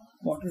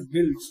potter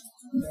builds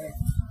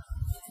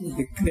with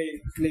the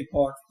clay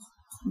pot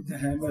with the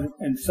hammer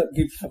and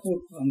give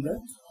support on the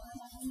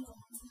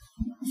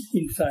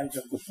inside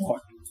of the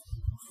pot.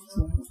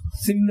 So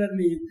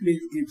similarly,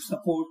 please give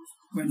support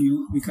when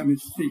you become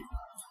strict,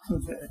 so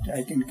that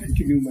I can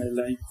continue my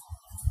life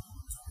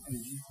as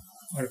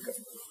a worker.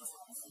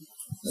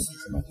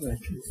 That's what I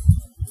feel.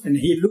 And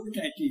he looked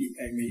at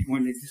me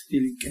when it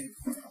still came,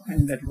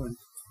 and that was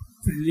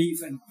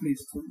relief and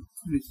blissful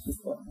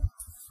for me.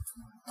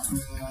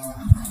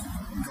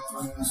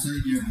 Got a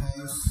senior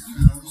post,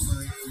 and also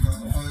you got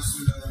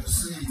posted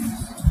overseas.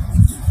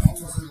 What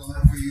was it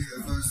like for you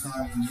the first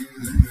time you knew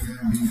that you were going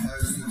to be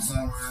posted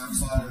somewhere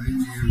outside of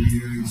India? Were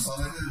you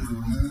excited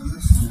or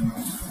nervous? Or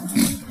what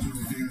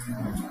were you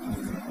feeling?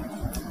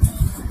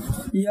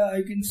 Yeah,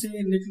 I can say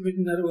a little bit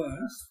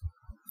nervous,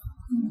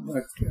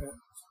 but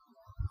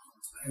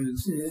I will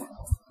say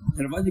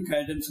there was the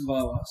guidance of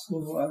Baba, so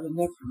I was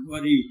not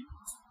worried.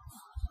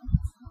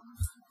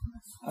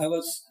 I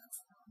was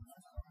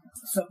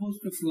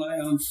supposed to fly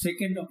on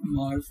 2nd of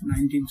March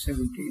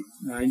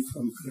 1979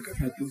 from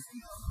Calcutta to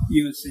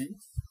USA.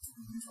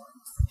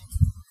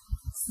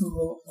 So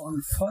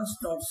on 1st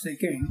or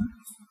 2nd,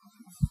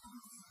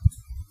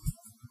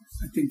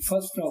 I think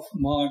 1st of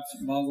March,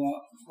 Baba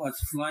was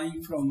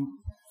flying from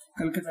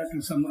Calcutta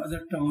to some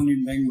other town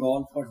in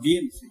Bengal for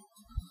DMC.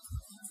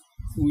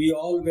 We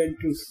all went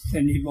to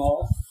send him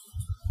off.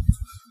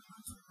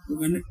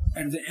 When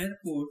at the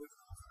airport,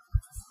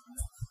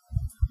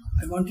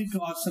 I wanted to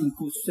ask some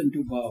question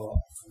to Baba.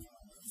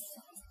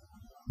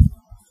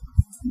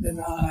 Then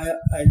I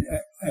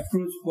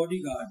approached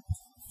bodyguard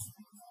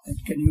that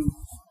can you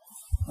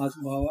ask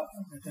Baba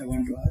that I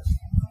want to ask.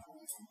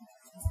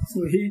 So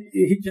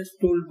he just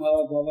told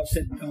Baba. Baba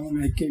sat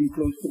down. I came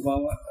close to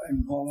Baba,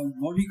 and Baba's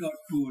bodyguard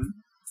told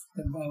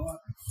that Baba,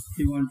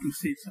 he want to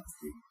say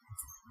something.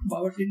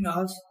 Baba didn't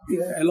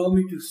allow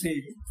me to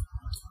say,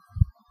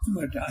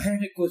 but I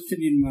had a question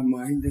in my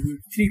mind. There were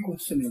 3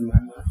 questions in my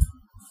mind.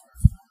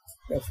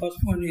 The first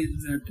one is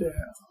that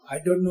I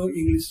don't know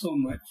English so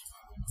much.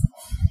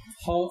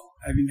 How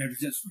I will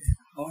adjust there,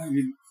 how I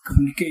will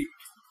communicate.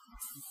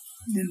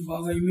 Then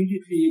Baba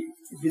immediately,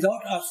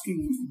 without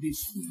asking this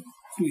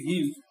to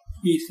him,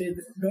 he said,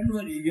 don't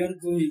worry, you are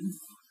going.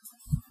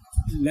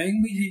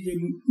 Language is a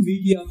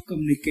media of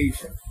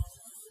communication.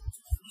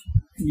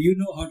 And you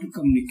know how to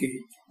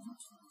communicate.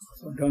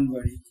 So don't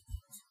worry.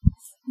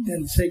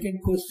 Then second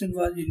question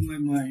was in my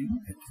mind,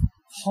 that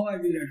how I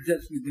will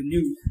adjust with the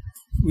new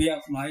way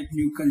of life,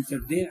 new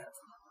culture there.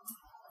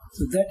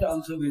 So that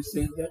also we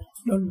said that,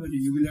 don't worry,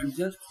 you will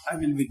adjust, I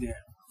will be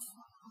there.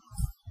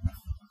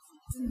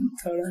 And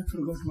third, I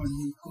forgot what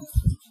the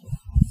question was.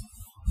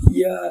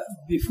 Yeah,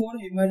 before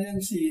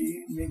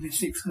emergency, maybe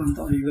 6 months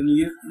or even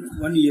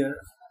 1 year,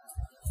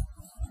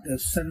 the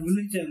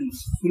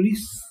surveillance,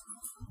 police,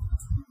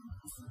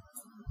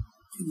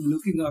 in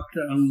looking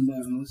after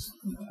Anonymous,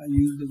 I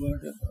use the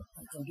word,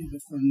 what is the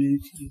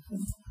pronunciation?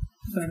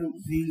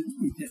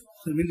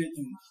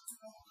 Surveillance.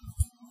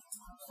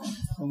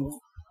 So,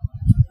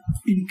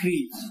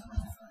 increase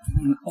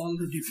on all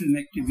the different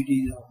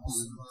activities of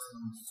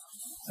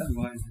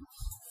surveillance.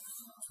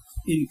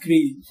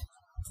 Increase.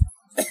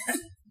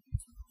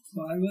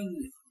 So I was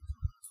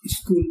a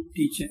school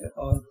teacher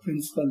or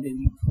principal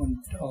in one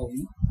town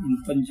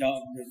in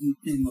Punjab, the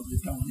name of the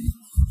town is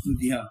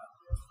Ludhiana.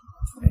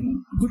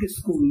 And good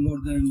school, more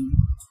than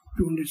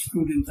 200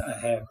 students I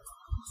have.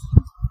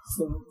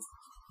 So,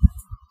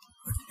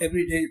 but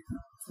every day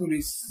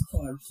police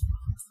or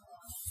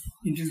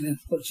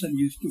intelligence person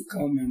used to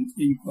come and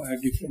inquire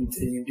different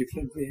thing,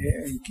 different way,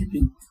 and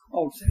keeping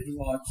outside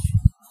watch.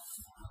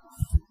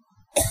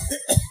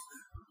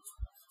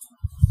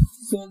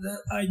 So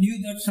I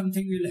knew that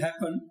something will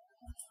happen.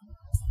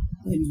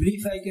 In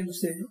brief, I can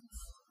say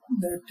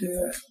that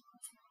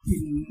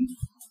in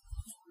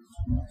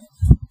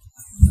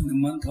the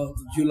month of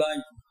July,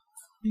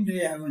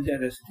 I was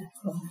arrested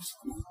from the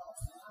school.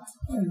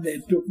 And they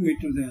took me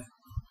to the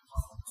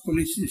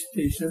police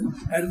station.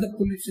 At the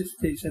police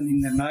station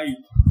in the night,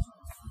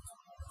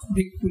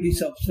 big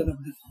police officer of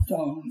the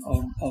town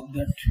of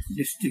that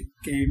district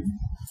came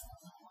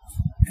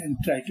and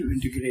tried to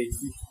integrate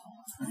me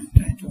and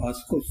tried to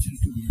ask questions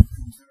to me.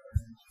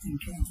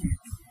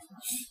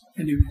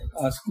 Anyway,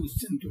 asked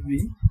questions to me,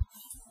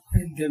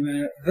 and they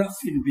were rough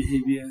in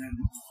behavior and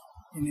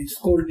in a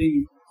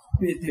scolding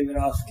way they were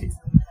asking.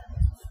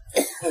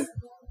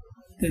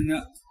 Then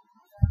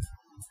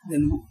the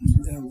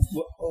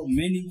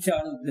man in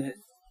charge of the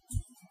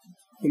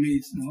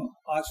police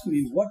asked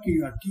me, what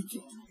you are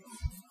teaching?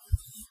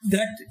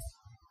 That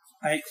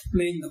I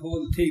explained the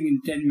whole thing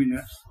in 10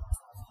 minutes.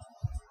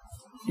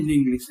 in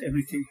English,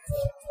 everything.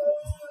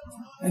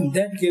 And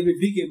that gave a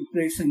big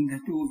impression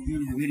that, oh, he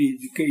is very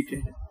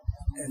educated.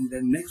 And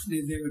the next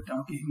day they were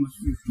talking, he must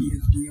be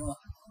PhD or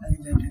like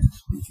that and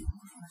speaking.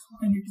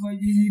 And it was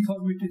easy for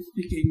me to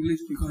speak English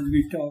because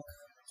we talk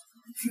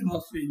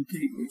philosophy and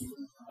theory.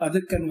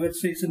 Other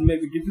conversation may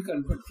be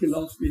difficult, but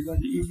philosophy was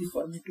easy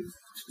for me to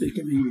speak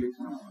in English.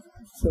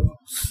 So,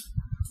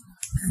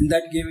 and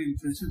that gave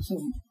impression.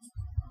 So,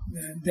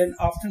 then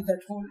after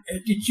that whole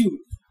attitude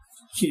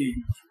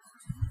changed.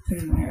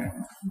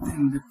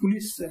 Then the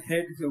police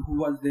head who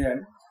was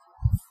there,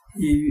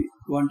 he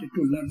wanted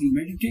to learn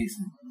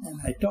meditation, and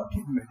I taught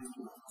him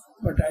meditation.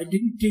 But I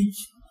didn't teach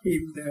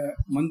him the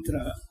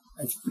mantra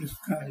as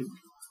prescribed,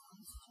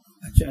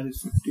 Acharya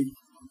Sukti,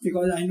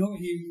 because I know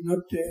he is not,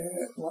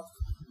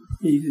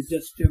 he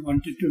just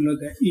wanted to know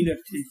the inner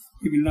thing.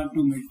 He will not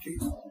do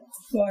meditation.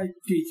 So I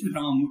teach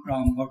Ram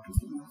how to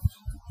do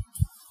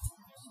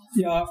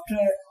it. Yeah, after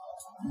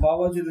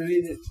Baba's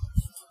release,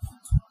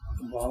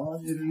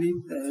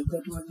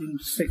 that was in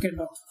 2nd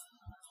of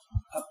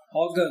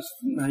August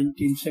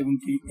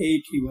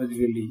 1978 he was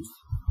released.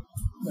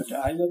 But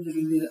I was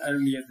released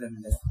earlier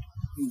than that,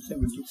 in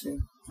 77.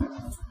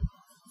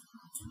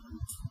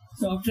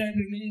 So after I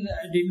released,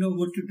 I didn't know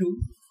what to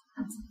do,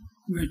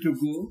 where to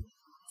go.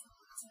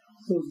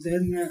 So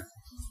then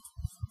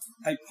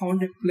I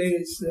found a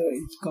place,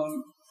 it's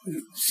called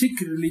Sikh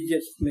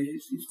religious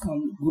place, it's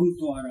called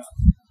Gurudwara.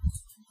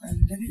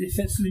 And there is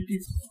a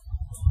facilities.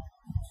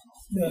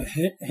 The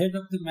head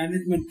of the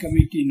management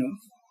committee,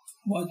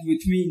 was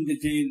with me in the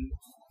jail,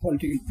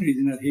 political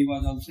prisoner. He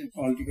was also a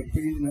political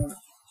prisoner.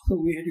 So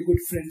we had a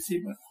good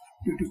friendship.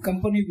 Due to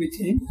company with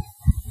him,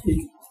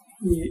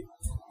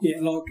 he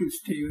allowed to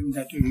stay in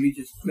that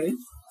religious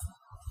place.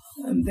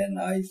 And then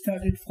I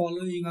started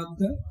following up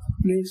the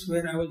place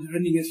where I was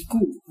running a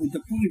school with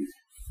the police.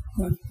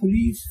 But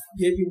police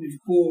gave me a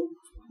report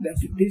that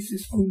this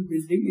school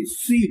building is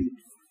sealed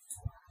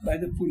by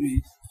the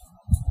police.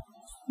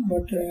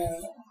 But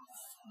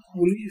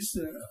police,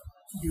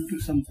 due to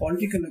some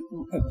political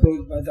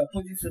approach by the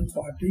opposition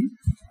party,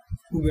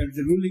 who were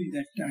the ruling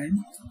that time,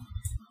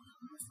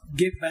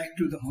 gave back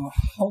to the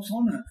house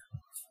owner.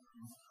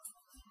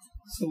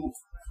 So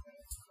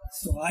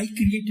I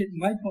created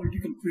my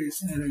political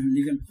pressure and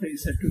legal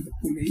pressure to the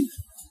police.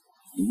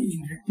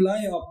 In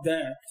reply of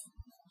that,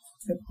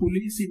 the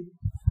police in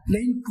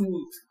plain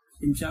clothes,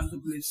 in charge of the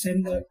place,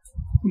 send the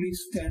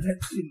police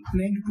cadets in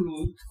plain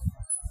clothes.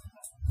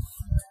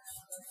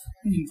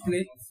 Thank you for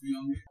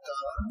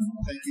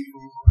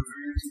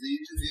agreeing to the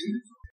interview.